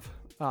have,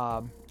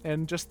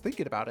 and just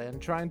thinking about it and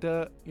trying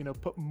to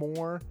put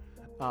more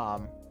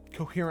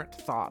coherent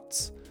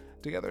thoughts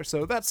together.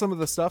 So that's some of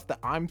the stuff that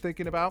I'm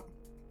thinking about.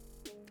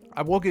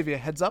 I will give you a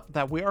heads up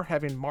that we are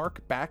having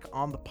Mark back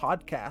on the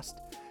podcast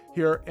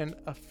here in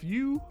a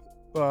few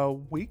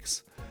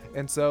weeks,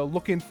 and so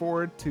looking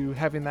forward to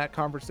having that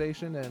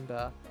conversation. And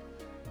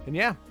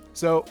yeah,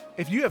 so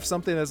if you have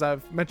something, as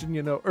I've mentioned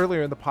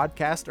earlier in the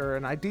podcast, or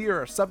an idea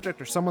or a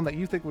subject or someone that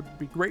you think would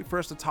be great for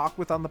us to talk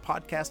with on the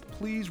podcast,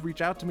 please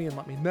reach out to me and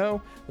let me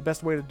know. The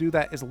best way to do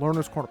that is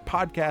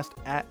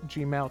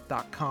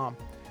learnerscornerpodcast@gmail.com,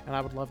 and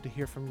I would love to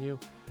hear from you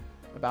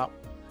about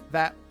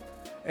that.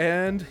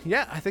 And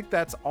yeah, I think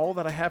that's all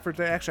that I have for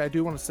today. Actually, I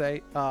do want to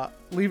say,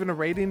 leaving a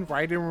rating,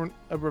 writing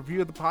a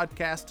review of the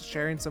podcast,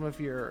 sharing some of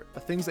your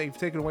things that you've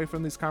taken away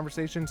from these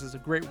conversations is a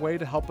great way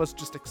to help us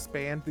just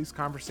expand these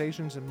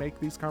conversations and make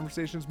these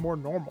conversations more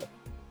normal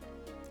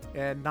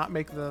and not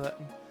make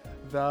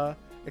the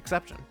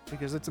exception,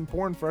 because it's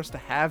important for us to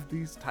have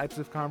these types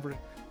of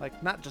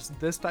not just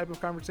this type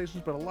of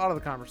conversations, but a lot of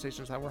the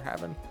conversations that we're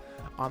having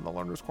on the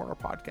Learner's Corner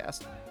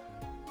podcast.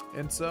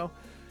 And so,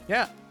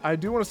 yeah, I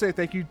do want to say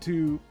thank you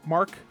to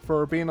Mark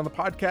for being on the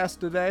podcast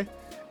today.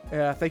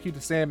 Thank you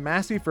to Sam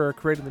Massey for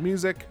creating the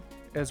music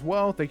as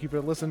well. Thank you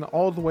for listening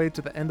all the way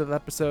to the end of the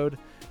episode.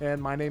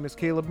 And my name is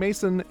Caleb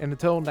Mason. And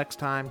until next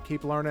time,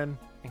 keep learning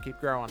and keep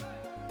growing.